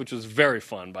fest, which was very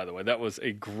fun, by the way, that was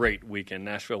a great weekend.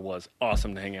 Nashville was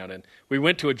awesome to hang out in. We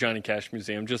went to a Johnny Cash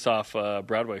museum just off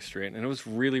Broadway Street, and it was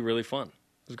really, really fun.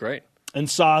 It was great. And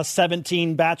saw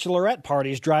 17 bachelorette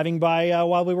parties driving by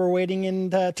while we were waiting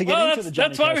to get into the Johnny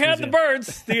That's why Cash we had museum. the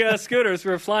birds, the scooters.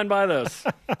 We were flying by those.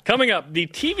 Coming up, the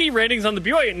TV ratings on the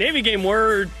BYU Navy game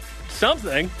were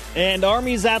something. And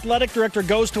Army's athletic director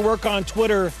goes to work on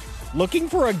Twitter looking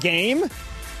for a game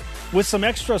with some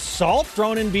extra salt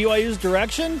thrown in BYU's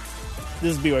direction.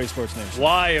 This is BYU Sports Nation.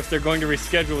 Why, if they're going to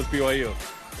reschedule with BYU?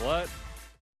 What?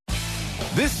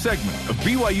 This segment of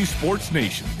BYU Sports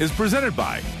Nation is presented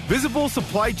by Visible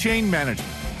Supply Chain Management.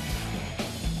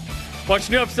 Watch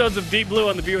new episodes of Deep Blue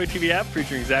on the BYU TV app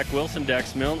featuring Zach Wilson,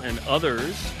 Dax Milne, and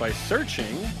others by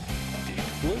searching Deep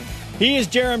Blue. He is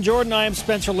Jerem Jordan. I am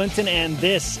Spencer Linton, and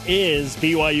this is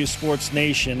BYU Sports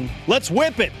Nation. Let's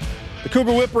whip it. The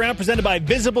Cougar Whip Around presented by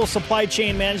Visible Supply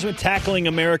Chain Management, tackling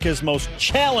America's most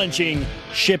challenging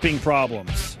shipping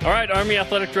problems. All right, Army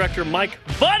Athletic Director Mike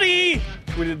Buddy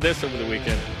tweeted this over the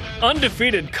weekend.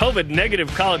 Undefeated COVID-negative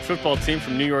college football team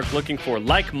from New York looking for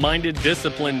like-minded,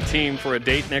 disciplined team for a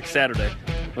date next Saturday.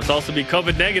 Must also be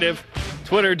COVID-negative.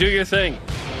 Twitter, do your thing.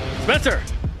 Spencer,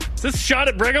 is this a shot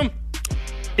at Brigham?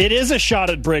 It is a shot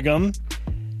at Brigham,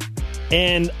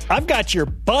 and I've got your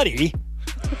buddy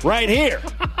right here.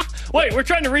 Wait, we're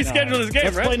trying to reschedule this game,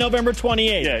 Let's right? play November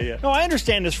 28th. Yeah. No, I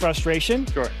understand his frustration.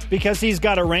 Sure. Because he's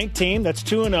got a ranked team that's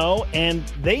 2-0, and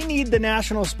they need the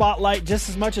national spotlight just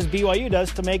as much as BYU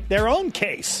does to make their own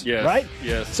case. Yes, right?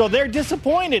 yes. So they're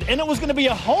disappointed, and it was going to be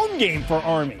a home game for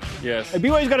Army. Yes. And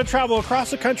BYU's got to travel across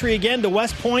the country again to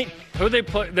West Point. Who they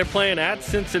play? They're playing at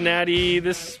Cincinnati.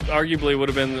 This arguably would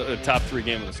have been the top 3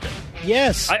 game of the schedule.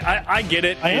 Yes. I get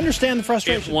it. I understand the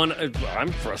frustration.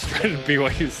 I'm frustrated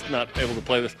BYU's not able to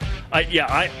play this.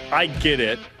 I get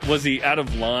it. Was he out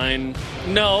of line?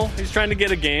 No, he's trying to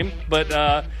get a game, but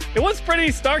it was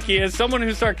pretty starky. As someone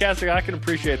who's sarcastic, I can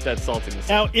appreciate that saltiness.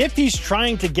 Now, if he's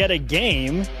trying to get a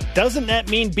game, doesn't that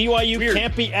mean BYU Weird.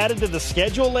 can't be added to the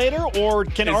schedule later, or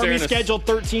can Is there Army an schedule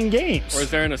 13 games? Or is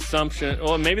there an assumption?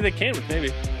 Well, maybe they can.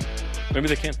 Maybe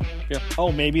they can. Yeah.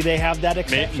 Oh, maybe they have that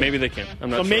exception. Maybe they can. I'm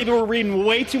not So sure. maybe we're reading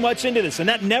way too much into this, and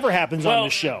that never happens on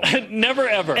this show. Never,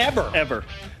 ever. Ever.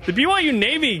 The BYU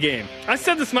Navy game. I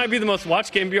said this might be the most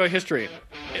watched game in BYU history.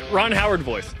 Ron Howard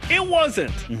voice. It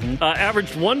wasn't.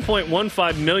 Averaged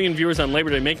 1.15 million viewers on Labor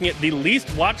Day, making it the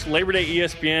least watched Labor Day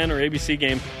ESPN or ABC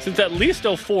game since at least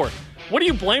 2004. What do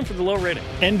you blame for the low rating?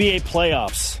 NBA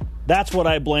playoffs. That's what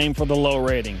I blame for the low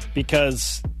rating,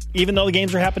 because even though the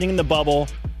games are happening in the bubble,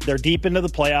 they're deep into the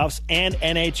playoffs and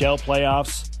NHL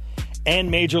playoffs and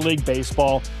Major League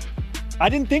Baseball. I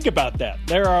didn't think about that.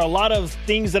 There are a lot of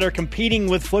things that are competing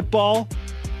with football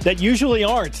that usually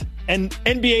aren't. And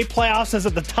NBA playoffs is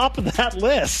at the top of that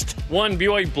list. 1,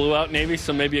 BYU blew out Navy,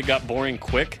 so maybe it got boring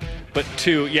quick. But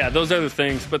 2, yeah, those other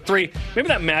things. But 3, maybe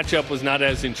that matchup was not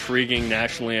as intriguing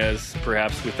nationally as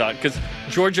perhaps we thought. Because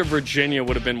Georgia-Virginia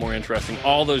would have been more interesting.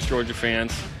 All those Georgia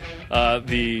fans,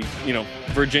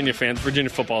 Virginia fans. Virginia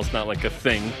football is not like a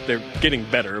thing. They're getting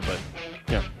better, but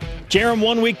yeah. Jerem,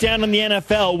 1 week down in the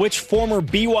NFL, which former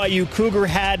BYU Cougar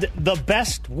had the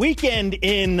best weekend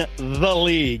in the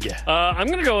league? I'm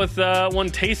going to go with one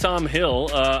Taysom Hill.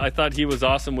 I thought he was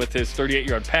awesome with his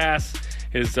 38-yard pass,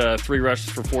 his 3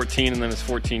 rushes for 14, and then his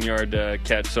 14-yard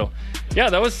catch. So, yeah,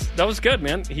 that was good,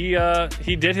 man. He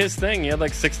did his thing. He had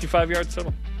like 65 yards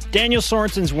total. Daniel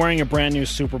Sorensen's wearing a brand new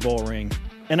Super Bowl ring.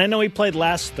 And I know he played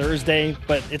last Thursday,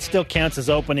 but it still counts as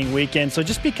opening weekend. So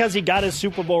just because he got his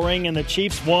Super Bowl ring and the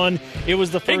Chiefs won, it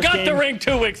was the first He got game. the ring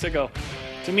 2 weeks ago.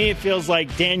 To me, it feels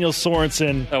like Daniel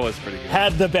Sorensen That was pretty good.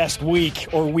 had the best week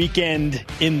or weekend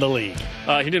in the league.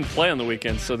 He didn't play on the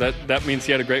weekend, so that means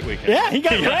he had a great weekend. Yeah, he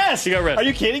got rest. He got rest. Are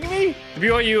you kidding me?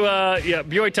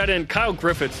 BYU tight end Kyle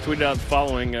Griffiths tweeted out the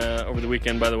following over the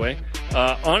weekend, by the way.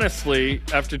 Honestly,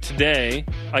 after today,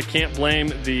 I can't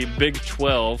blame the Big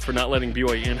 12 for not letting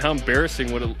BYU in. How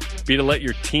embarrassing would it be to let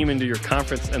your team into your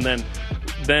conference and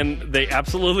then they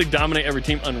absolutely dominate every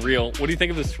team? Unreal. What do you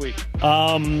think of this tweet?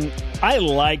 I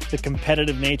like the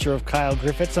competitive nature of Kyle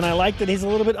Griffiths, and I like that he's a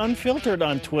little bit unfiltered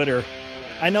on Twitter.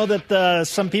 I know that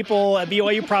some people at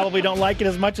BYU probably don't like it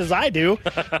as much as I do,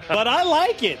 but I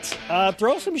like it.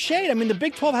 Throw some shade. I mean, the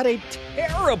Big 12 had a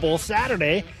terrible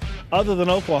Saturday other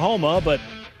than Oklahoma, but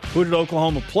who did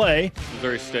Oklahoma play?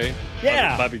 Missouri State.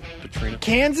 Yeah. Bobby Petrino.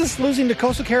 Kansas losing to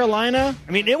Coastal Carolina.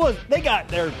 I mean, they got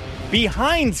their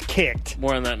behinds kicked.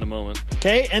 More on that in a moment.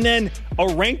 Okay, and then a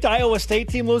ranked Iowa State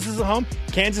team loses at home.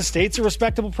 Kansas State's a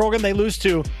respectable program. They lose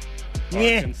to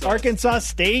Arkansas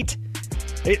State.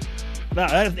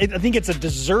 I think it's a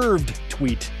deserved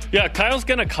tweet. Yeah, Kyle's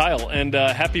gonna Kyle, and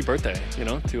happy birthday,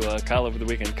 to Kyle over the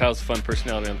weekend. Kyle's a fun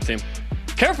personality on the team.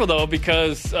 Careful, though,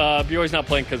 because BYU's not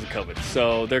playing because of COVID,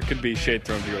 so there could be shade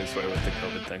thrown BYU's way with the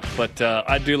COVID thing. But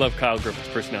I do love Kyle Griffith's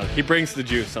personality. He brings the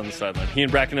juice on the sideline. He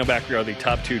and Bracken O'Backery are the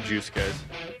top 2 juice guys.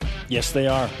 Yes, they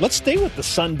are. Let's stay with the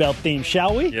Sun Belt theme,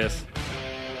 shall we? Yes.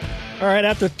 All right,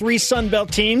 after 3 Sun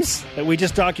Belt teams that we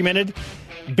just documented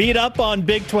beat up on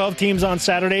Big 12 teams on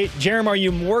Saturday, Jerem, are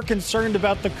you more concerned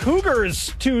about the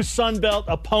Cougars' 2 Sun Belt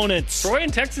opponents? Troy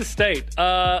and Texas State.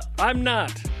 I'm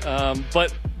not.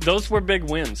 But those were big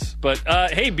wins. But,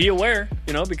 hey, be aware,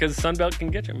 because Sun Belt can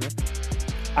get you, man.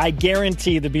 I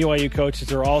guarantee the BYU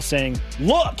coaches are all saying,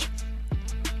 look,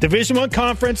 Division I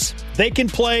conference, they can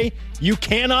play. You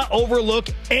cannot overlook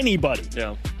anybody.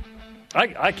 Yeah.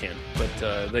 I can,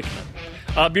 but they cannot.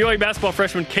 BYU basketball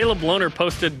freshman Caleb Lohner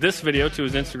posted this video to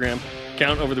his Instagram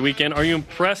account over the weekend. Are you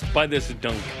impressed by this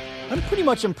dunk? I'm pretty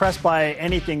much impressed by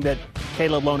anything that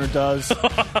Caleb Lohner does.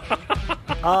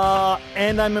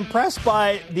 And I'm impressed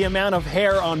by the amount of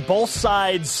hair on both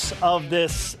sides of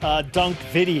this dunk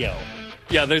video.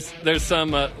 Yeah, there's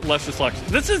some less dyslexia.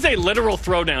 This is a literal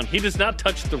throwdown. He does not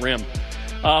touch the rim.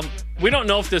 We don't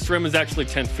know if this rim is actually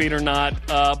 10 feet or not,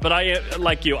 but I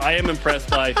am impressed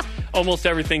by almost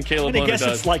everything Caleb Lohner does. I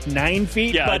guess it's like 9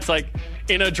 feet. Yeah, but it's like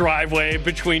in a driveway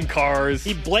between cars.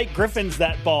 He Blake Griffins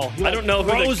that ball. He I don't know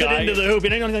who the throws guy it into the hoop. He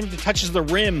don't even touches the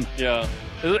rim. Yeah,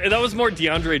 that was more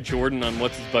DeAndre Jordan on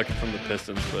what's his bucket from the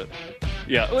Pistons, but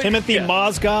yeah, Timothy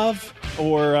Mozgov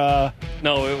or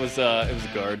no, it was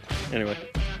a guard. Anyway.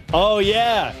 Oh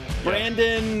yeah,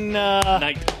 Brandon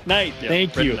Knight. Yeah,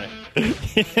 Thank Brandon you. Knight.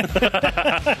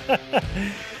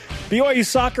 BYU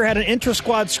soccer had an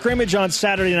intra-squad scrimmage on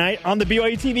Saturday night on the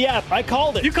BYU TV app. I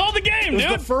called it. You called the game, dude.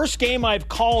 It was the first game I've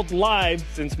called live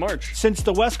since March. Since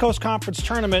the West Coast Conference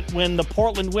Tournament when the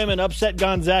Portland women upset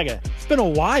Gonzaga. It's been a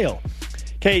while.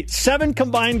 Okay, 7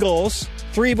 combined goals,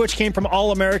 3 of which came from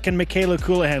All-American Michaela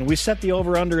Coulihan. We set the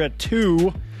over-under at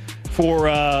 2 for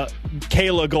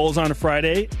Kayla goals on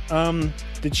Friday.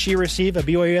 Did she receive a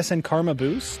BYUSN Karma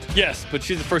boost? Yes, but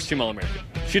she's a first-team All-American.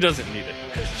 She doesn't need it.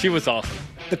 She was awesome.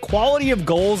 The quality of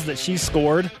goals that she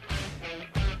scored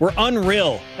were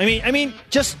unreal. I mean,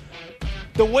 just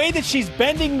the way that she's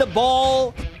bending the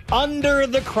ball under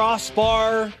the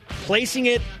crossbar, placing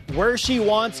it where she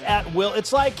wants at will.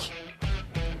 It's like,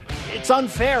 it's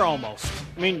unfair almost.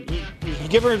 I mean, you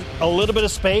give her a little bit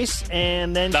of space,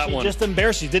 and then she just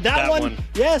embarrasses you. Did that one?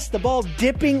 Yes, the ball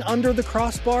dipping under the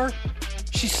crossbar.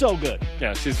 She's so good.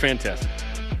 Yeah, she's fantastic.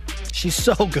 She's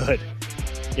so good.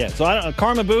 Yeah, so a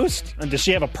Karma boost. And does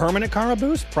she have a permanent Karma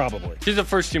boost? Probably. She's a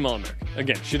first-team All-American.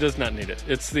 Again, she does not need it.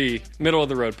 It's the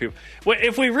middle-of-the-road people. Well,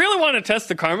 if we really want to test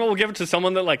the Karma, we'll give it to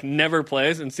someone that never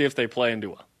plays and see if they play and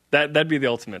do well. That'd be the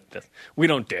ultimate test. We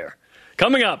don't dare.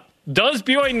 Coming up, does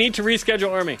BYU need to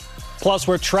reschedule Army? Plus,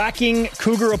 we're tracking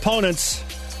Cougar opponents.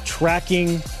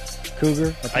 Tracking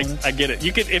Cougar opponents. I get it.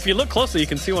 You can, if you look closely, you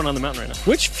can see one on the mountain right now.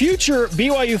 Which future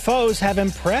BYU foes have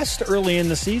impressed early in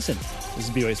the season? This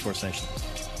is BYU Sports Nation.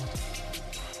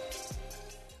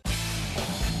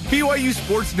 BYU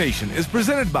Sports Nation is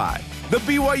presented by The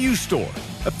BYU Store,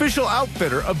 official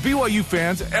outfitter of BYU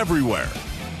fans everywhere.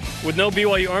 With no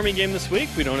BYU Army game this week,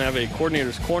 we don't have a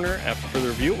Coordinator's Corner after further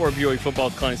review or BYU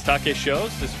Football's Klein Take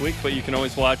shows this week, but you can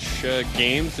always watch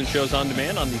games and shows on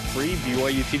demand on the free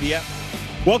BYU TV app.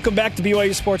 Welcome back to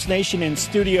BYU Sports Nation in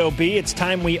Studio B. It's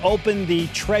time we open the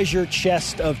treasure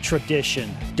chest of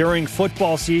tradition. During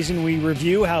football season, we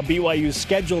review how BYU's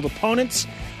scheduled opponents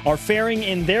are faring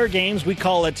in their games. We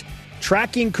call it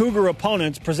Tracking Cougar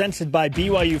Opponents, presented by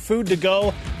BYU Food to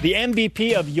Go, the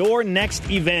MVP of your next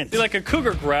event. See, like a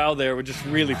Cougar growl there would just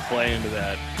really play into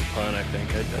that pun, I think.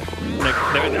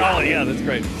 Oh, yeah, that's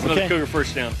great. It's another Cougar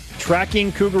first down.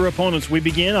 Tracking Cougar Opponents. We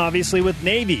begin, obviously, with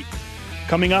Navy,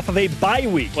 coming off of a bye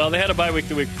week. Well, they had a bye week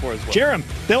the week before as well. Jerem,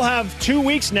 they'll have 2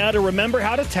 weeks now to remember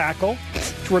how to tackle,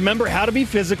 to remember how to be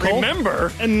physical.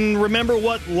 And remember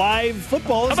what live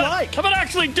football is like. How about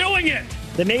actually doing it?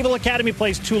 The Naval Academy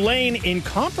plays Tulane in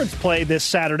conference play this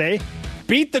Saturday.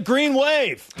 Beat the Green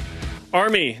Wave.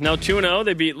 Army, now 2-0.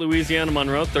 They beat Louisiana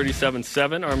Monroe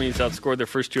 37-7. Army's outscored their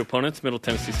first two opponents, Middle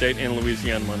Tennessee State and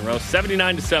Louisiana Monroe,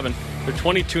 79-7. They're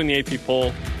 22 in the AP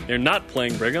poll. They're not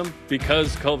playing Brigham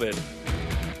because COVID.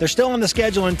 They're still on the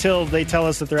schedule until they tell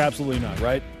us that they're absolutely not,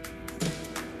 right?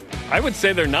 I would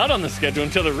say they're not on the schedule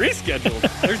until they're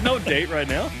rescheduled. There's no date right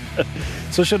now.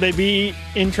 So should they be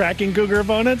in Tracking Cougar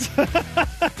Opponents?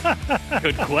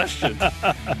 Good question.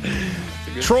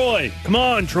 Troy, come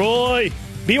on, Troy.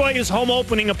 BYU's home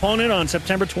opening opponent on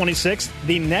September 26th,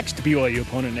 the next BYU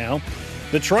opponent now.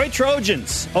 The Troy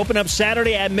Trojans open up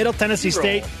Saturday at Middle Tennessee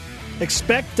State.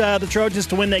 Expect the Trojans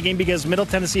to win that game because Middle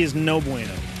Tennessee is no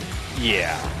bueno.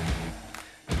 Yeah.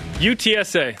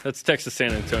 UTSA, that's Texas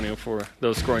San Antonio for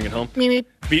those scoring at home.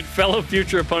 Beat fellow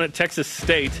future opponent Texas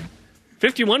State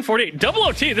 51-48. Double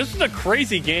OT, this was a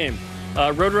crazy game.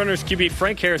 Roadrunners QB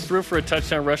Frank Harris threw for a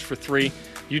touchdown, rushed for 3.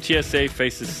 UTSA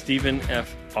faces Stephen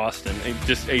F. Austin,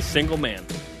 just a single man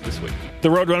this week. The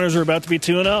Roadrunners are about to be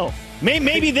 2-0.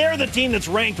 Maybe they're the team that's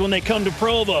ranked when they come to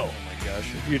Provo. Oh my gosh,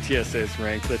 if UTSA is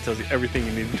ranked, that tells you everything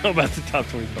you need to know about the top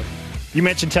 25. You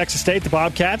mentioned Texas State, the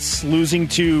Bobcats, losing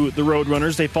to the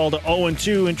Roadrunners. They fall to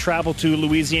 0-2 and travel to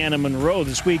Louisiana Monroe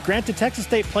this week. Granted, Texas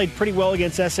State played pretty well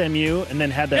against SMU and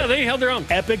then had that they held their own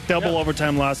epic double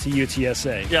overtime loss to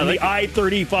UTSA. Yeah, the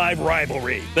I-35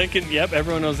 rivalry. They can,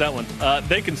 everyone knows that one.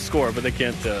 They can score, but they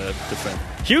can't defend.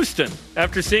 Houston,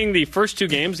 after seeing the first two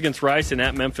games against Rice and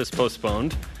at Memphis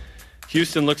postponed,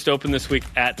 Houston looks to open this week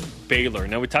at Baylor.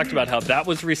 Now, we talked about how that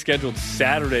was rescheduled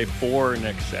Saturday for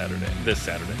this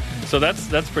Saturday. So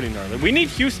that's pretty gnarly. We need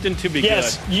Houston to be good.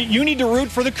 Yes, you need to root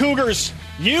for the Cougars.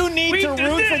 You need to root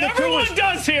for the Cougars. Everyone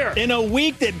does here. In a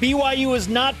week that BYU is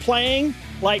not playing,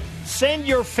 send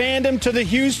your fandom to the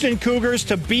Houston Cougars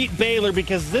to beat Baylor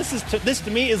because this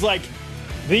to me is like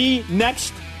the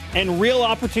next and real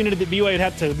opportunity that BYU would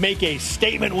have to make a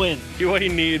statement win.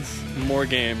 BYU needs more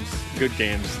games, good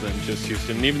games, than just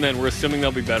Houston. And even then, we're assuming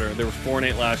they'll be better. They were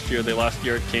 4-8 last year. They lost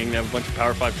Garrett King. They have a bunch of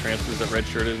Power 5 transfers that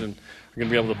redshirted and are going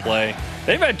to be able to play.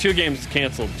 They've had 2 games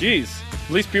canceled. Jeez.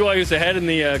 At least BYU's ahead in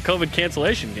the COVID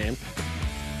cancellation game.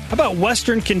 How about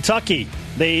Western Kentucky?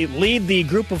 They lead the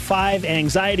Group of 5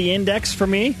 anxiety index for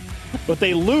me, but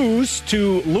they lose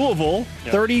to Louisville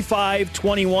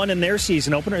 35-21 in their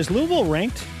season opener. Is Louisville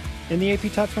ranked in the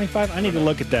AP Top 25? I need to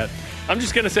look at that. I'm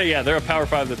just going to say, they're a Power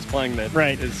 5 that's playing that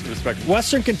is respectable.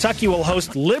 Western Kentucky will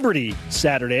host Liberty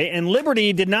Saturday, and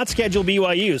Liberty did not schedule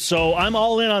BYU, so I'm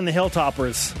all in on the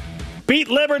Hilltoppers. Beat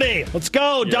Liberty! Let's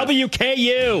go, yes.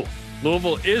 WKU!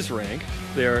 Louisville is ranked.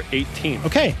 They're 18th.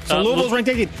 Okay, so Louisville's ranked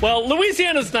 18th. Well,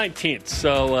 Louisiana's 19th,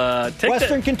 so take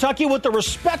Western Kentucky with the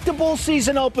respectable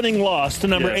season opening loss to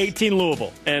number 18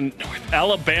 Louisville. And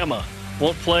Alabama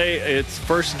won't play its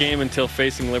first game until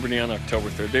facing Liberty on October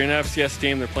 3rd. They're an FCS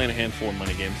team. They're playing a handful of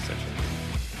money games, essentially.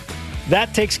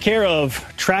 That takes care of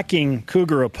Tracking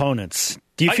Cougar Opponents.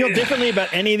 Do you feel differently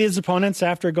about any of these opponents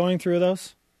after going through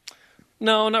those?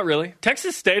 No, not really.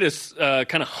 Texas State is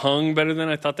kind of hung better than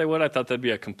I thought they would. I thought that'd be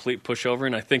a complete pushover,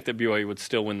 and I think that BYU would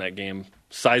still win that game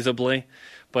sizably.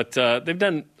 But they've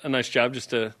done a nice job just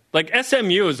to –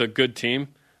 SMU is a good team,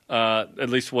 at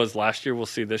least was last year. We'll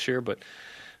see this year, but –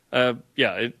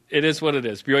 it is what it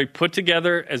is. BYU put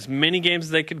together as many games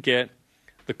as they could get.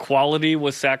 The quality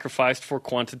was sacrificed for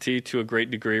quantity to a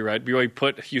great degree, right? BYU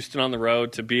put Houston on the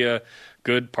road to be a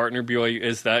good partner. BYU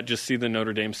is that. Just see the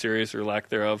Notre Dame series or lack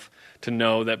thereof to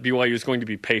know that BYU is going to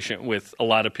be patient with a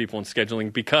lot of people in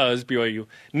scheduling because BYU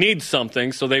needs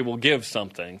something, so they will give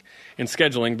something in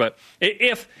scheduling. But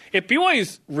if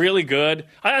BYU's really good,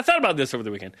 I thought about this over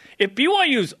the weekend. If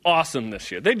BYU's awesome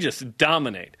this year, they just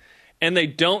dominate. And they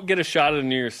don't get a shot at a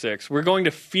New Year's Six, we're going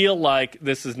to feel like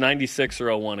this is 96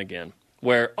 or 01 again,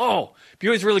 where,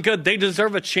 BYU's really good. They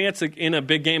deserve a chance in a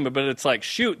big game, but it's like,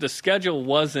 shoot, the schedule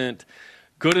wasn't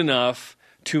good enough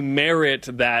to merit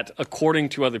that according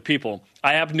to other people.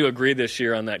 I happen to agree this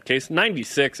year on that case.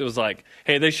 96, it was like,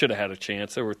 hey, they should have had a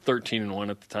chance. They were 13-1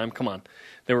 at the time. Come on.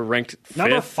 They were ranked 5th.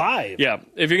 Number 5. Yeah.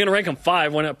 If you're going to rank them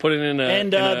 5, why not put it in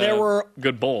there were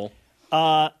good bowl?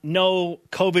 No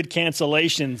COVID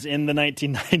cancellations in the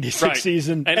 1996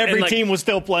 season. Every team was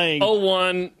still playing.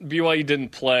 01, BYU didn't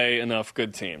play enough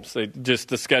good teams.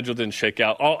 The schedule didn't shake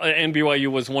out. And BYU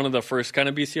was one of the first kind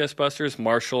of BCS busters.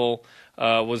 Marshall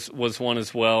was one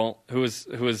as well. Who was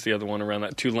the other one around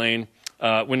that? Tulane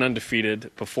went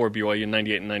undefeated before BYU in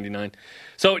 98 and 99.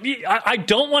 So I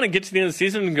don't want to get to the end of the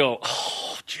season and go,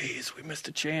 oh, geez, we missed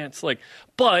a chance.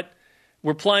 But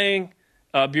we're playing.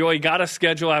 BYU got a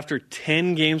schedule after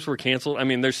 10 games were canceled. I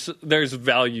mean, there's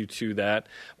value to that,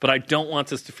 but I don't want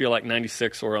this to feel like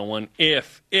 96 or 01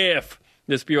 if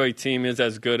this BYU team is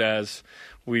as good as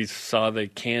we saw they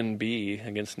can be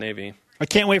against Navy. I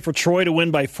can't wait for Troy to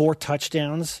win by 4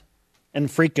 touchdowns and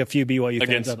freak a few BYU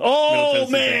fans up. Oh,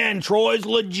 man, Troy's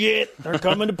legit. They're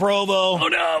coming to Provo. Oh,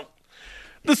 no.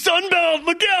 The Sun Belt,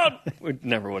 look out. We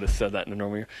never would have said that in a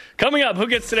normal year. Coming up, who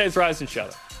gets today's Rise and Shout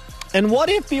Out? And what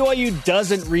if BYU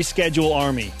doesn't reschedule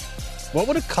Army? What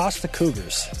would it cost the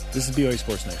Cougars? This is BYU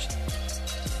Sports Nation.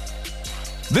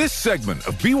 This segment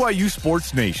of BYU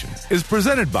Sports Nation is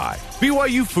presented by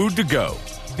BYU Food to Go,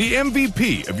 the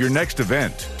MVP of your next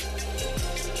event.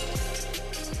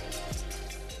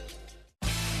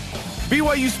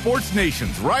 BYU Sports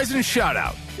Nation's Rise and Shout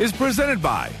Out is presented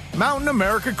by Mountain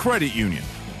America Credit Union,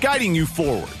 guiding you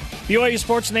forward. BYU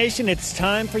Sports Nation, it's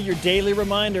time for your daily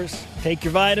reminders. Take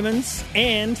your vitamins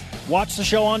and watch the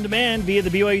show on demand via the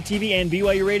BYU TV and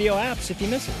BYU Radio apps if you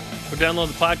miss it. Or download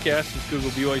the podcast. Just Google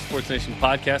BYU Sports Nation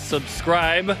Podcast.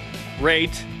 Subscribe,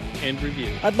 rate, and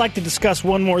review. I'd like to discuss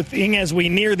one more thing as we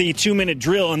near the 2-minute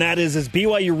drill, and that is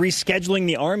BYU rescheduling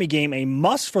the Army game a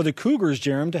must for the Cougars,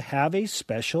 Jerem, to have a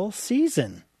special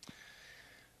season?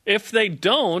 If they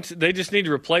don't, they just need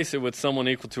to replace it with someone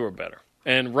equal to or better.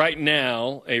 And right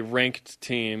now, a ranked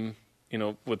team,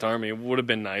 with Army would have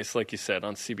been nice, like you said,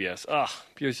 on CBS.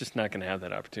 BYU's just not going to have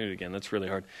that opportunity again. That's really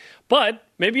hard. But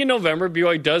maybe in November,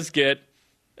 BYU does get,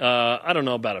 I don't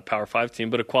know about a Power 5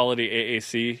 team, but a quality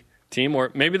AAC team.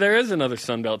 Or maybe there is another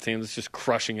Sun Belt team that's just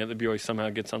crushing it that BYU somehow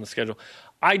gets on the schedule.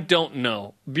 I don't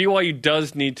know. BYU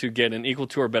does need to get an equal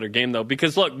to or better game, though,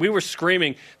 because, look, we were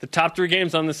screaming the top 3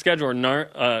 games on the schedule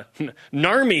are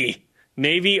NARMY,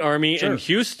 Navy, Army, and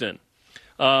Houston.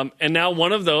 And now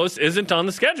one of those isn't on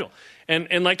the schedule.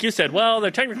 And like you said, well,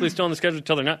 they're technically still on the schedule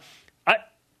until they're not.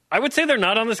 I would say they're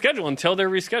not on the schedule until they're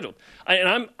rescheduled.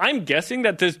 And I'm guessing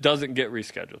that this doesn't get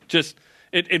rescheduled. Just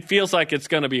it feels like it's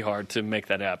going to be hard to make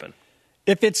that happen.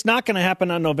 If it's not going to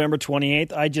happen on November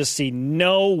 28th, I just see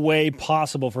no way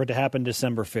possible for it to happen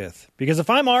December 5th. Because if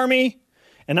I'm Army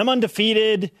and I'm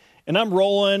undefeated and I'm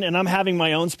rolling and I'm having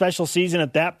my own special season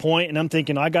at that point and I'm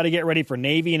thinking I got to get ready for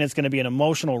Navy and it's going to be an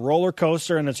emotional roller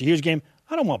coaster and it's a huge game,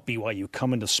 I don't want BYU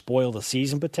coming to spoil the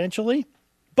season potentially.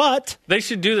 But they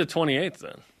should do the 28th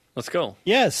then. Let's go.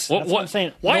 Yes, that's what I'm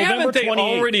saying. Why November haven't they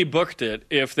 28th. already booked it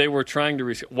if they were trying to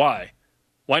reschedule? Why?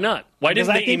 Why not? Why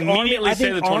didn't they immediately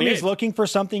say the 28th? Army's looking for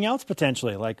something else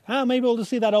potentially. Like, maybe we'll just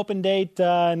see that open date,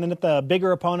 and then if the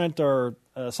bigger opponent or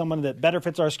someone that better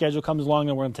fits our schedule comes along,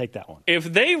 then we're going to take that one. If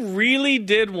they really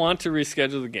did want to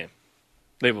reschedule the game,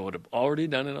 they would have already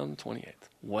done it on the 28th.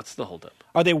 What's the holdup?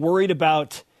 Are they worried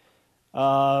about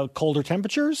colder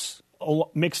temperatures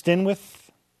mixed in with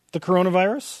the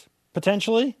coronavirus,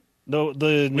 potentially?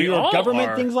 The New York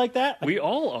government, things like that? We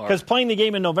all are. Because playing the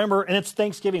game in November, and it's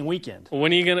Thanksgiving weekend.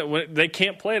 When are you going to? They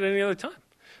can't play it any other time.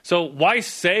 So why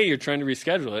say you're trying to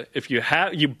reschedule it if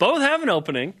you both have an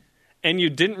opening and you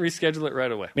didn't reschedule it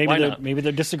right away? Maybe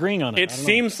they're disagreeing on it. It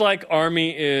seems like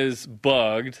Army is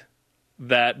bugged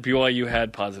that BYU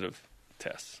had positive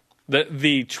tests.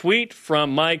 The tweet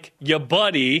from Mike, my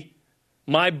buddy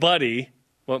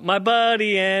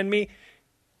and me,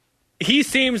 he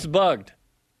seems bugged.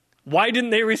 Why didn't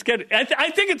they reschedule?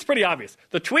 I think it's pretty obvious.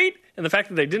 The tweet and the fact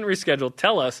that they didn't reschedule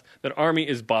tell us that Army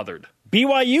is bothered.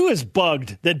 BYU is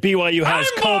bugged that BYU has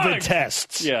COVID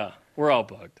tests. Yeah, we're all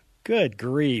bugged. Good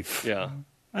grief. Yeah.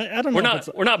 I don't know.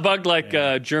 We're not bugged like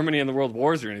Germany and the World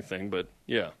Wars or anything, but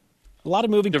yeah. A lot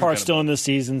of moving parts still in this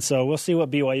season, so we'll see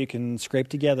what BYU can scrape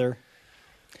together.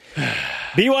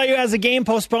 BYU has a game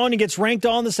postponed and gets ranked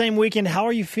all in the same weekend. How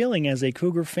are you feeling as a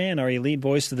Cougar fan? Our elite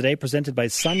voice of the day presented by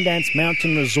Sundance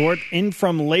Mountain Resort in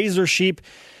from Laser Sheep.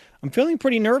 I'm feeling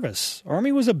pretty nervous.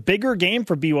 Army was a bigger game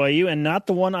for BYU and not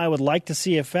the one I would like to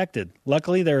see affected.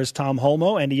 Luckily, there is Tom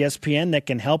Holmoe and ESPN that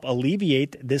can help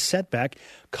alleviate this setback.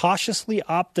 Cautiously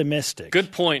optimistic.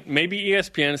 Good point. Maybe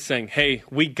ESPN is saying, hey,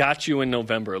 we got you in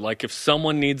November. Like, if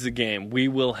someone needs a game, we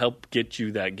will help get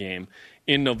you that game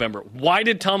in November. Why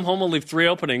did Tom Holmoe leave 3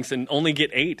 openings and only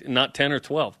get 8 and not 10 or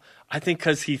 12? I think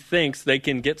because he thinks they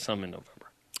can get some in November.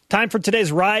 Time for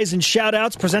today's Rise and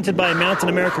Shoutouts presented by Mountain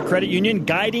America Credit Union,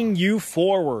 guiding you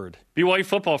forward. BYU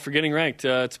football for getting ranked.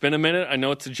 It's been a minute. I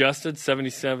know it's adjusted,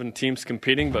 77 teams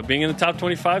competing, but being in the top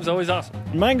 25 is always awesome.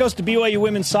 Mine goes to BYU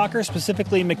women's soccer,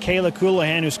 specifically Michaela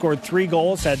Coulihan, who scored 3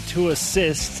 goals, had 2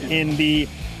 assists in the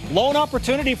lone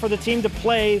opportunity for the team to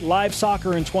play live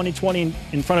soccer in 2020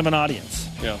 in front of an audience.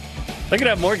 Yeah. They could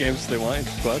have more games if they want,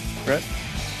 squad, right?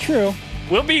 True.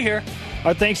 We'll be here.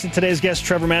 Our thanks to today's guest,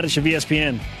 Trevor Matich of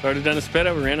ESPN. Sorry to Dennis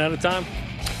Pitta. We ran out of time.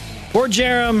 For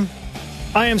Jerem,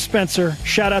 I am Spencer.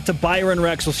 Shout out to Byron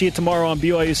Rex. We'll see you tomorrow on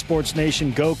BYU Sports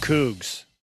Nation. Go Cougs.